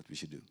something that we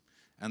should do.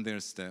 And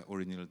there's the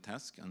original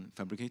task and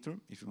Fabricator,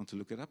 if you want to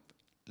look it up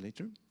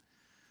later.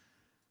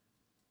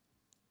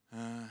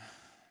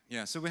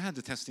 Yeah, so we had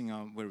the testing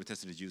where we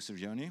tested the user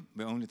journey.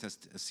 We only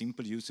test a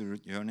simple user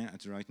journey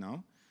right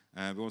now.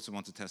 We also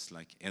want to test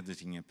like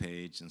editing a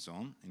page and so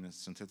on in a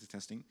synthetic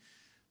testing.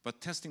 But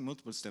testing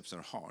multiple steps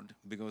are hard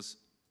because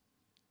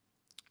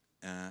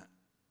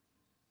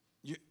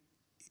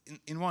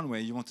in one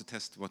way you want to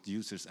test what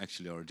users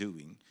actually are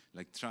doing,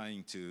 like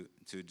trying to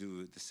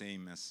do the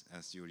same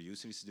as your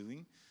user is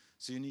doing.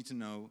 So you need to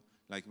know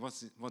like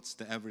what's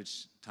the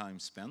average time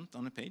spent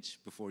on a page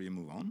before you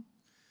move on.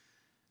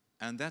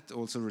 And that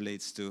also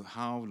relates to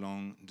how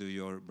long do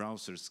your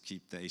browsers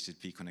keep the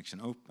HTTP connection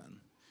open.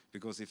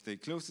 Because if they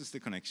closes the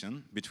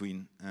connection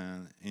between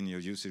in your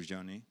user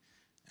journey,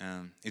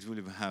 it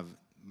will have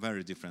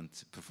very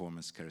different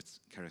performance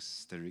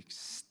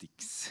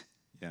characteristics.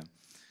 Yeah.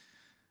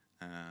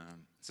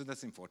 So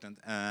that's important.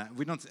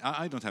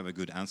 I don't have a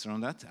good answer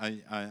on that.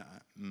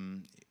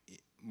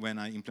 When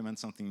I implement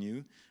something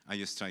new, I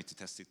just try to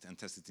test it and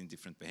test it in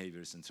different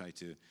behaviors and try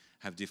to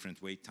have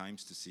different wait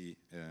times to see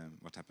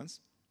what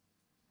happens.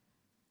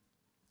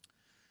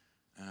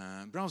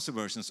 Browser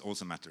versions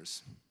also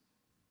matters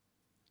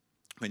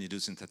when you do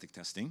synthetic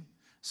testing.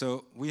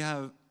 So we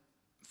have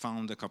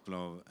found a couple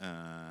of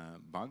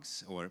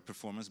bugs or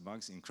performance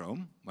bugs in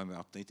Chrome when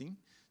we're updating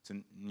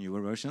to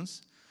newer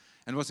versions.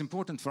 And what's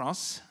important for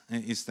us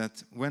is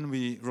that when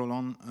we roll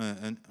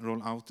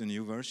out a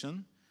new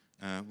version,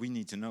 we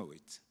need to know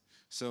it.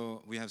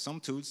 So we have some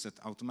tools that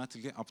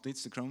automatically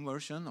updates the Chrome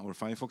version or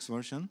Firefox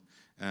version.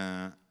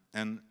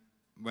 And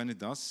when it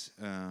does,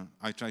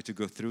 I try to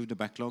go through the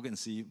backlog and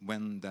see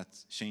when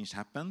that change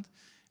happened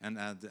and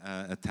add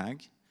a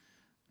tag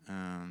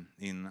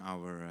in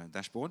our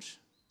dashboard,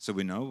 so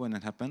we know when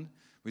it happened.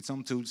 With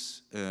some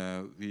tools,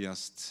 we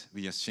just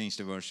change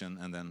the version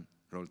and then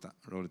roll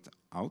it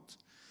out.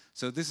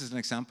 So this is an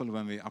example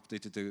when we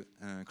updated the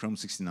Chrome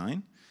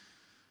 69,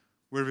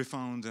 where we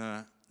found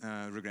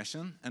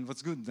regression. And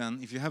what's good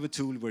then, if you have a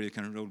tool where you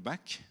can roll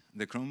back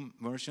the Chrome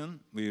version,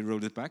 we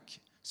roll it back,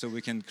 so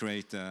we can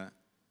create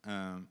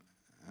an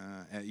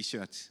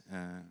issue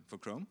for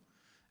Chrome,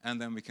 and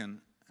then we can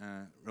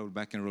roll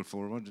back and roll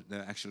forward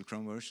the actual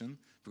Chrome version,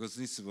 because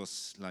this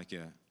was like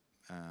a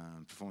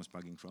performance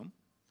bug in Chrome.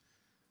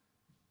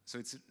 So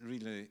it's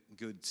really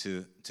good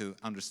to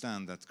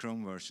understand that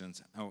Chrome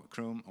versions, or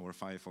Chrome or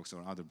Firefox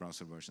or other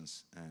browser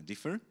versions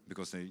differ,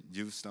 because they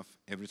use stuff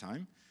every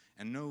time,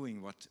 and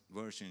knowing what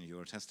version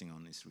you're testing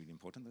on is really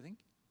important, I think.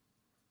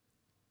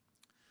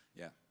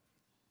 Yeah.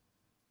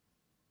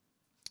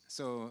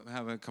 So I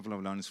have a couple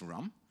of learnings from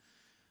RAM.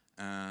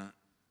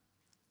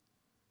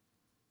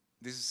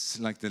 This is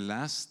like the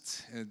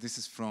last, this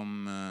is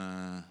from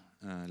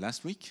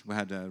last week. We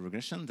had a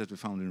regression that we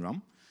found in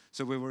RAM.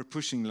 So we were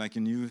pushing like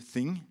a new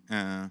thing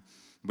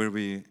where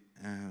we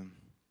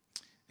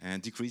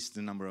decreased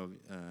the number of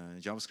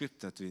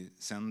JavaScript that we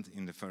send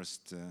in the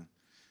first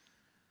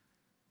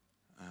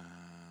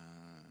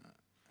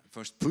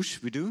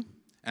push we do.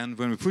 And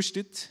when we pushed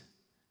it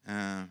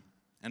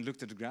and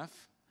looked at the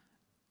graph,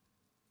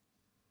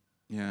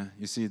 yeah,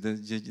 you see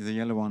the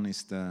yellow one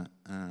is the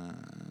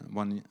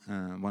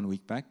 1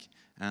 week back,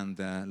 and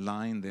the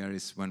line there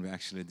is when we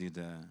actually did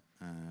a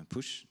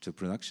push to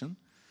production.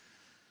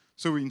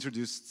 So we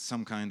introduced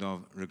some kind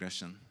of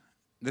regression.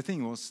 The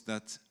thing was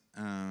that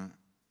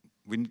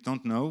we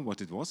don't know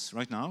what it was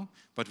right now,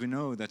 but we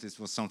know that it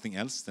was something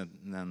else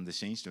than the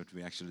change that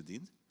we actually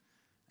did.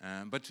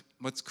 But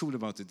what's cool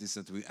about it is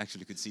that we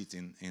actually could see it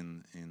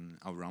in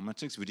our RAM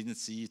metrics. We didn't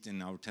see it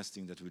in our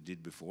testing that we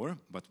did before,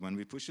 but when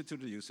we push it to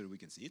the user, we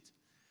can see it.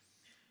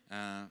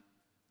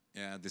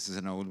 Yeah, this is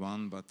an old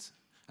one, but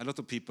a lot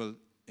of people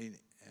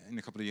in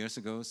a couple of years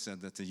ago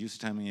said that the user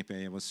timing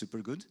API was super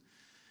good.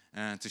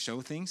 to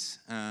show things.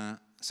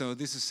 So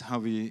this is how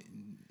we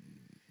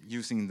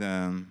using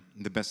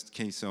the best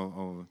case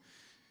of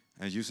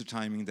user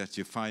timing that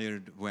you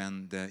fired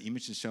when the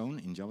image is shown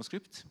in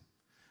JavaScript.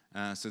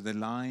 So the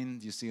line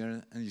you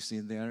see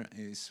there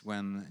is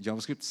when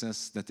JavaScript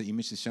says that the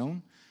image is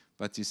shown,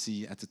 but you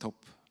see at the top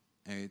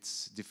it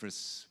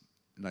differs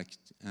like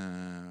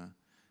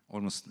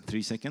almost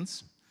 3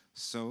 seconds.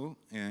 So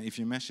if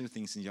you measure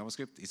things in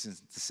JavaScript, it's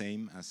the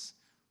same as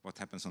what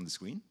happens on the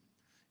screen.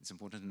 It's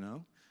important to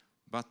know.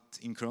 But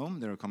in Chrome,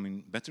 there are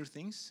coming better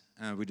things.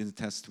 We did a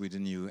test with the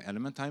new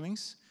element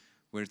timings,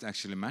 where it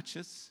actually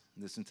matches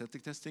the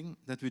synthetic testing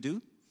that we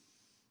do.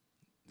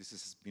 This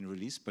has been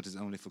released, but it's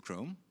only for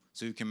Chrome.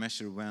 So you can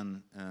measure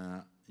when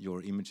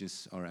your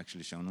images are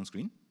actually shown on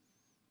screen.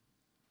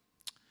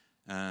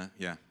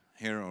 Yeah,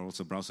 here are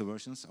also browser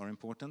versions are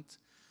important.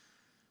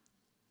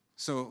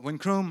 So when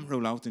Chrome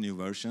roll out a new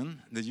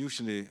version, they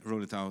usually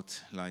roll it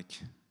out like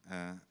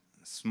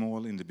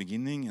small in the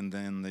beginning, and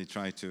then they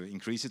try to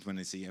increase it when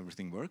they see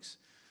everything works.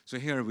 So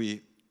here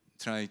we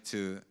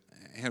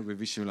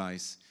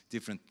visualize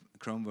different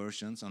Chrome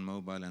versions on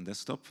mobile and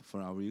desktop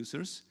for our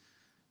users.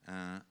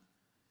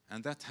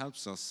 And that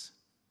helps us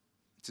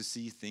to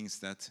see things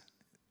that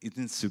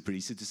isn't super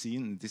easy to see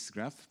in this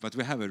graph, but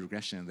we have a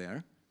regression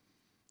there.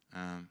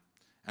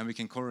 And we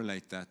can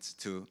correlate that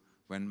to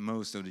when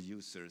most of the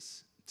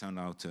users turn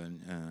out to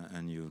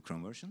a new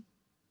Chrome version.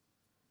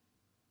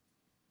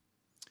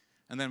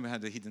 And then we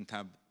had the hidden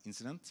tab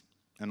incident,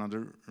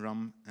 another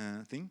RAM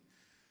thing.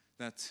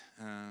 That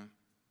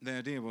the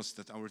idea was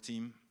that our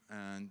team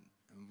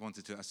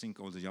wanted to async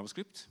all the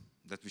JavaScript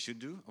that we should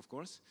do, of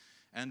course,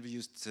 and we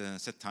used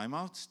set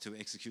timeout to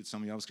execute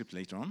some JavaScript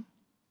later on.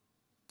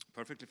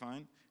 Perfectly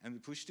fine, and we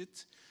pushed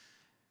it.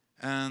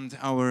 And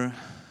our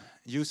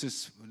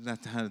users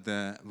that had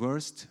the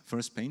worst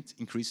first paint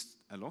increased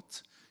a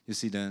lot. You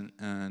see the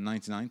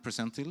 99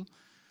 percentile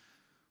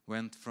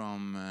went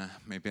from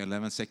maybe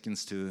 11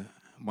 seconds to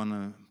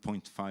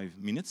 1.5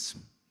 minutes.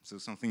 So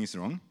something is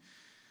wrong.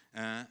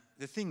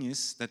 The thing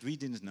is that we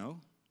didn't know,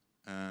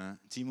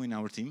 Timo in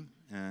our team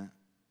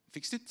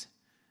fixed it,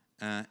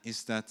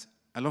 is that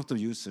a lot of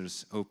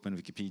users open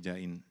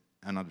Wikipedia in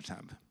another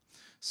tab.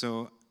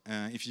 So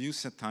if you use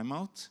set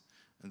timeout,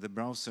 the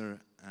browser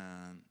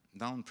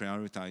down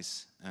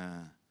prioritize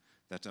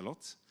that a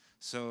lot.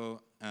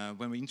 So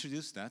when we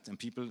introduced that and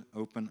people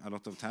open a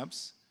lot of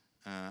tabs,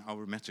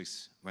 our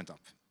metrics went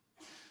up.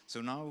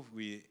 So now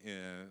we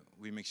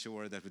make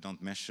sure that we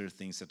don't measure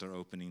things that are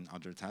open in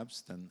other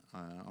tabs than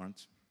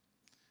aren't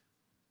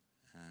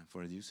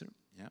for the user.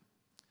 Yeah.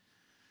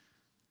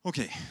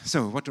 Okay,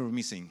 so what are we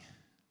missing?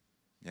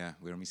 Yeah,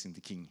 we're missing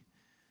the king.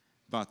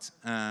 But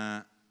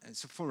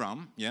so for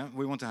RAM, yeah,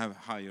 we want to have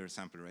higher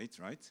sample rate,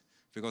 right?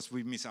 Because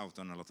we miss out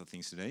on a lot of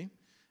things today.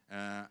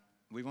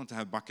 We want to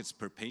have buckets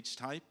per page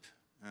type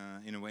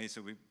in a way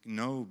so we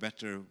know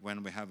better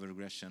when we have a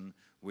regression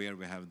where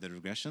we have the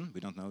regression. We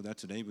don't know that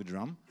today with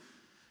RAM.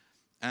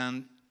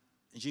 And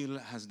Jill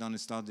has done a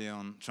study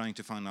on trying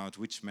to find out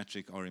which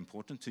metric are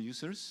important to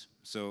users.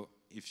 So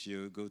if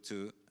you go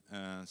to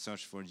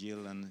search for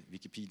Jill and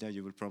Wikipedia,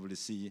 you will probably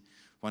see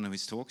one of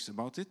his talks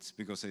about it,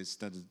 because I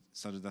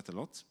studied that a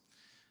lot.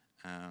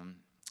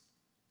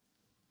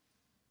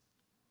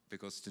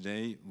 Because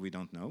today we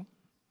don't know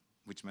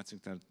which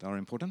metrics that are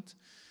important.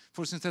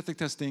 For synthetic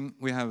testing,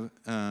 we have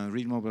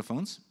real mobile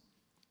phones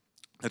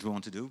that we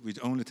want to do. We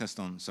only test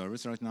on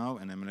servers right now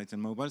and emulate on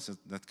mobile, so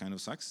that kind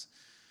of sucks.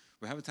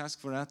 We have a task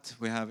for that.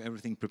 We have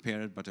everything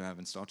prepared, but we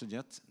haven't started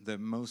yet.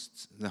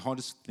 The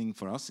hardest thing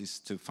for us is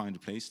to find a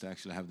place to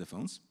actually have the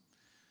phones.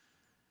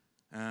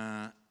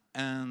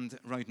 And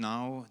right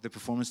now, the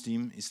performance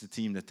team is the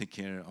team that take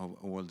care of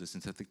all the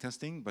synthetic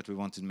testing, but we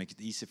want to make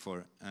it easy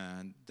for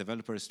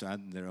developers to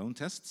add their own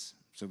tests.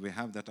 So we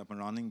have that up and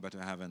running, but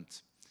we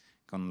haven't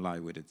gone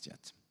live with it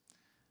yet.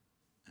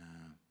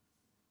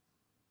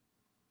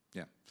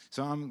 Yeah.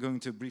 So I'm going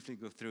to briefly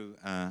go through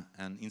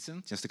an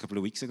incident just a couple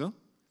of weeks ago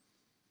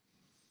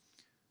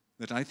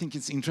that I think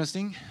is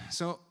interesting.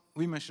 So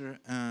we measure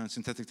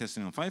synthetic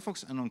testing on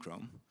Firefox and on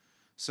Chrome.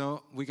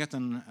 So we get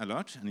an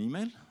alert, an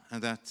email,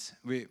 that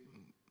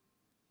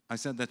I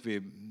said that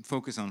we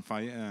focus on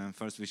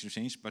first visual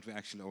change, but we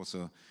actually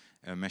also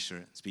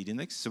measure speed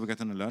index. So we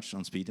got an alert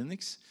on speed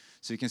index.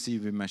 So you can see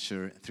we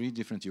measure 3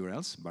 different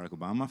URLs, Barack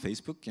Obama,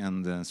 Facebook,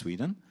 and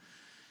Sweden.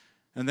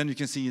 And then you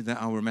can see that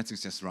our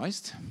metrics just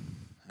rised.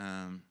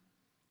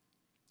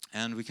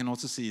 And we can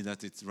also see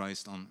that it's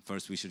raised on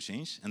first visual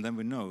change. And then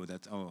we know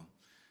that, oh,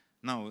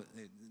 now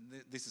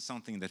this is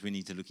something that we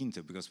need to look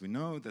into, because we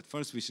know that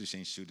first visual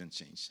change shouldn't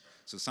change.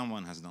 So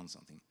someone has done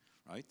something,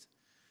 right?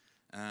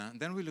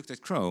 Then we looked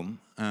at Chrome,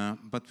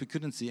 but we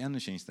couldn't see any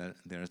change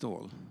there at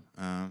all.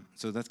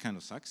 So that kind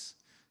of sucks.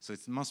 So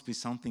it must be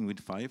something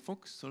with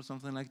Firefox or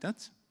something like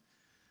that.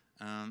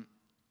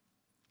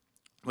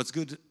 What's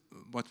good,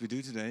 what we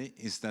do today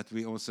is that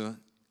we also,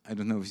 I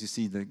don't know if you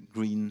see the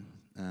green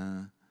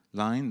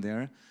line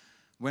there.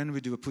 When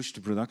we do a push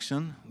to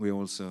production, we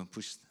also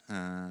push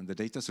the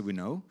data so we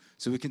know.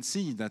 So we can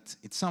see that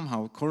it's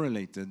somehow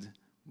correlated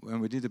when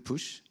we did a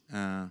push,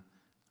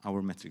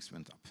 our metrics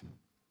went up.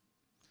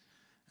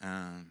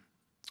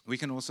 We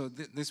can also,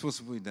 this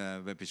was with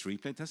the web page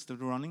replay test that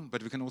we're running,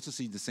 but we can also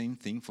see the same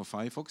thing for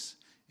Firefox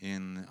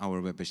in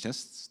our web page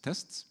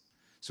tests.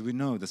 So we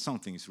know that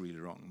something is really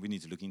wrong. We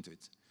need to look into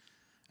it.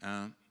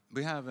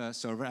 We have a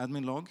server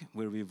admin log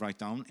where we write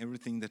down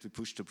everything that we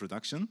push to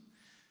production.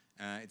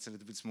 It's a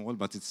little bit small,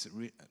 but it's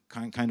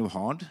kind of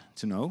hard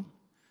to know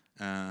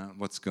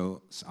what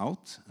goes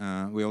out.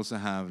 We also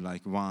have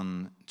like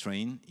one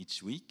train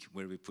each week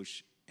where we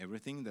push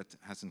everything that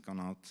hasn't gone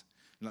out,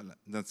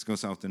 that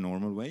goes out the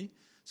normal way.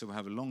 So we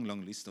have a long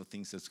list of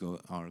things that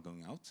are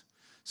going out.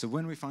 So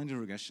when we find a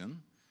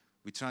regression,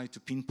 we try to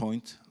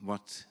pinpoint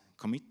what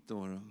commit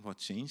or what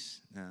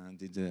change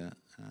did the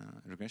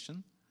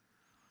regression.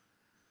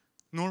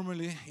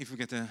 Normally, if we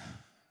get a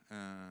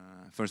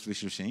first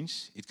visual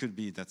change, it could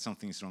be that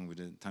something is wrong with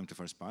the time to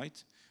first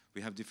byte.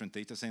 We have different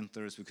data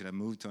centers. We could have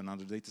moved to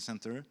another data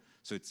center,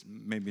 so it's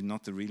maybe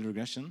not a real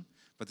regression.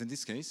 But in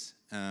this case,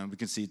 we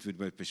can see it with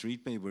web page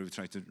replay, where we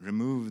try to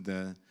remove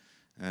the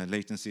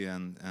latency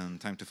and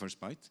time to first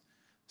byte.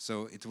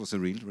 So it was a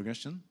real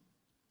regression.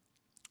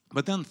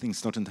 But then things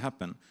started to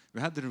happen.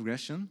 We had the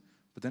regression,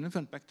 but then it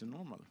went back to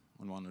normal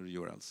on one of the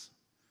URLs.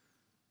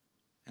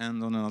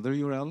 And on another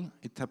URL,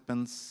 it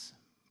happens,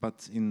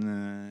 but in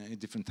a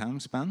different time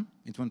span,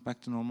 it went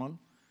back to normal.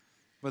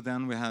 But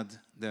then we had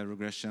the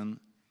regression,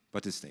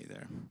 but it stayed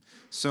there.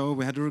 So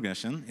we had a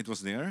regression. It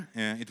was there.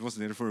 It was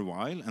there for a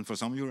while, and for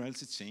some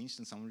URLs it changed,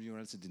 and some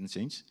URLs it didn't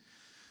change.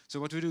 So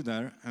what we do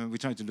there, we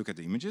try to look at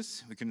the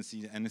images. We couldn't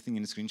see anything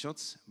in the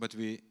screenshots, but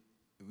we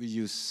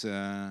use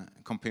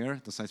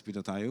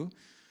compare.sitespeed.io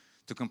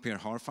to compare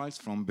HAR files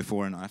from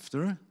before and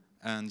after,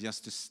 and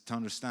just to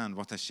understand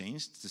what has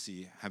changed, to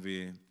see, have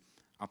we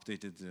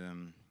updated,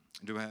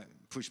 do we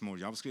push more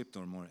JavaScript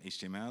or more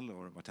HTML,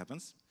 or what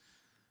happens?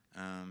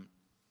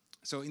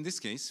 So in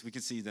this case, we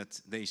can see that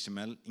the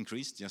HTML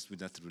increased just with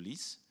that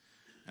release.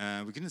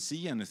 We couldn't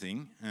see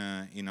anything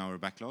in our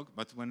backlog,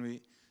 but when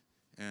we,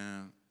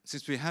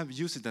 since we have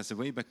used it as a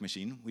Wayback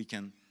Machine, we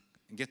can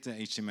get the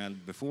HTML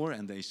before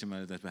and the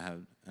HTML that we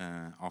have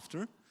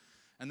after.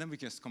 And then we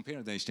just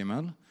compare the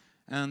HTML.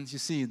 And you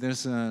see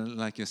there's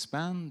like a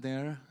span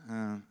there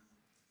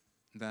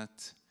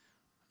that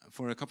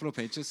for a couple of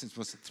pages, it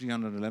was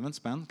 311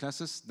 span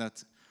classes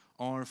that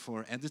are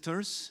for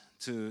editors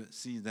to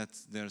see that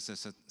there's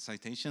a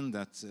citation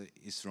that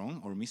is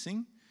wrong or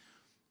missing.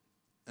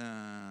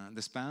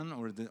 The span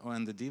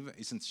and the div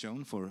isn't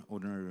shown for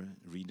ordinary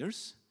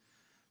readers.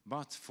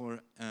 But for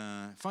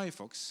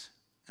Firefox,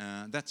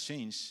 that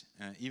change,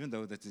 even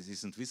though that it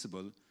isn't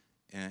visible,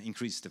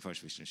 increased the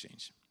first visual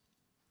change.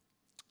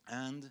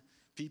 And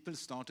people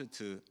started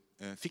to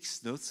fix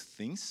those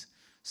things.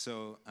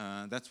 So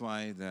that's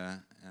why the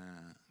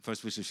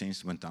first visual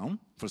change went down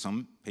for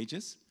some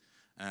pages,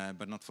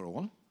 but not for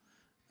all.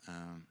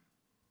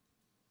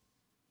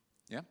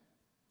 Yeah.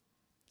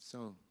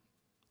 So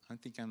I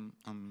think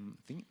I'm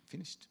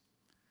finished.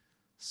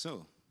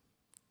 So,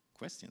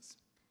 questions?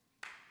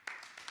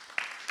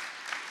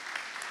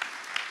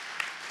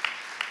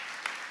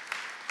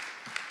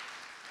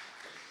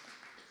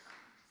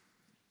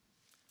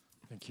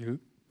 Thank you.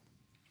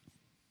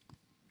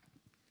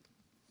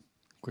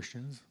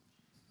 Questions?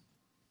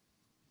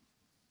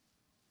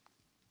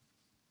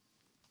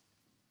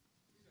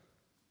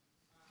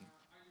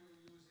 Are you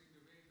using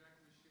the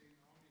Wayback Machine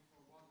only for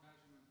one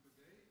measurement per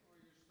day, or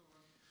are you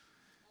storing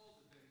all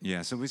the data?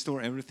 Yeah, so we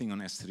store everything on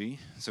S3.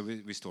 So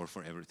we store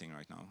for everything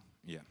right now.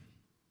 Yeah.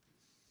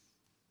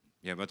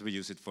 Yeah, but we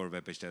use it for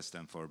web page test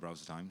and for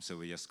browser time. So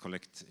we just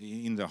collect,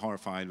 in the HAR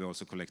file, we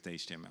also collect the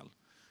HTML.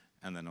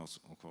 And then also,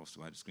 of course,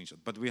 we had a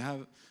screenshot. But we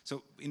have,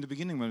 so in the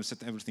beginning when we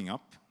set everything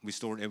up, we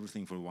stored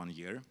everything for 1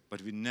 year,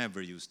 but we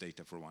never use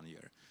data for 1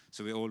 year.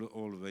 So we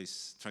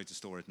always try to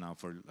store it now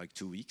for like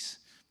 2 weeks,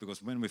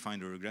 because when we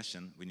find a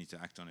regression, we need to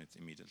act on it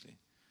immediately.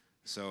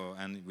 So,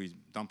 and we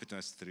dump it to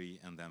S3,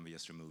 and then we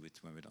just remove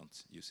it when we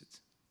don't use it.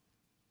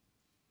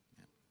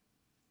 Yeah.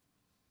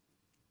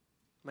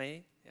 May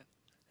I? Yeah.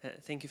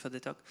 Thank you for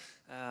the talk.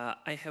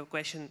 I have a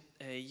question.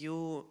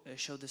 You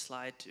showed the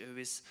slide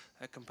with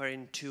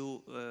comparing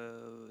two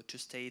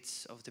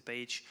states of the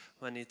page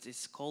when it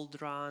is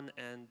cold run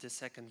and the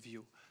second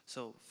view.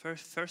 So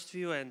first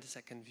view and the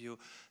second view.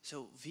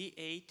 So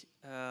V8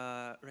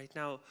 right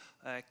now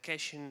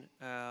caching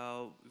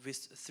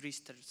with 3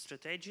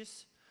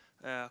 strategies: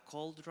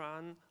 cold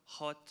run,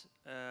 hot,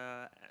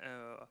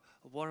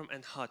 warm,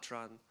 and hot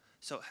run.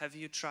 So have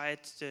you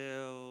tried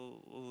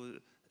to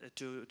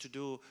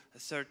do a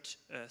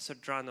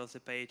third run of the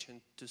page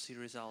and to see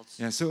results?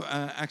 Yeah, so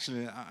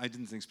actually I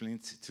didn't explain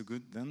it too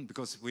good then,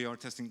 because we are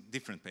testing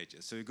different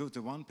pages. So you go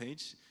to one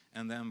page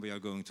and then we are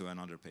going to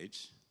another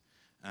page.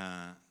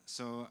 And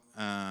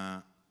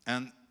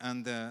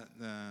the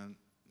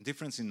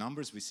difference in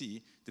numbers we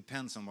see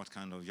depends on what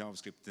kind of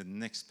JavaScript the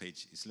next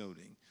page is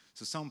loading.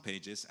 So some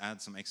pages add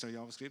some extra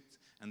JavaScript,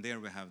 and there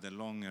we have the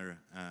longer,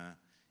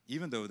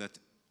 even though that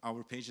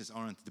our pages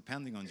aren't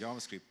depending on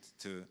JavaScript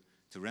to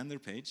render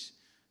page,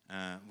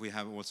 We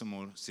have also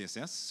more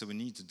CSS, so we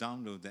need to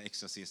download the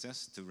extra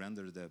CSS to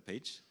render the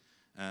page.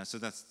 So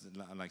that's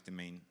like the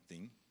main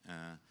thing.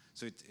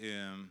 So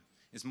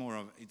it's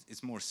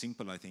more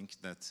simple, I think,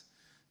 that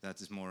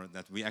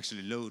we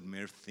actually load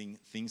more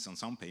things on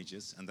some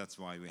pages, and that's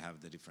why we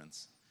have the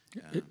difference.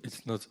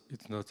 It's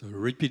not a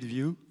repeat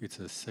view, it's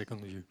a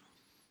second view.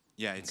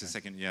 Yeah, it's a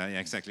second. Yeah,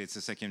 exactly. It's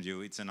a second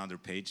view. It's another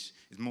page.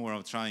 It's more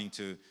of trying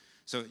to.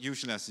 So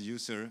usually, as a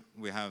user,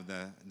 we have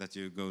that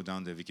you go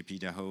down the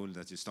Wikipedia hole,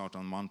 that you start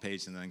on one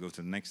page and then go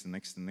to the next, and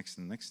next, and next,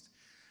 and next.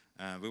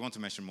 We want to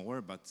measure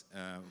more, but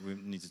we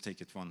need to take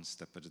it one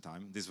step at a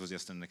time. This was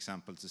just an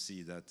example to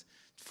see that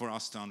for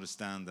us to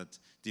understand that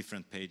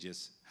different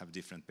pages have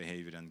different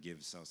behavior and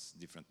gives us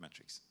different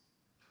metrics.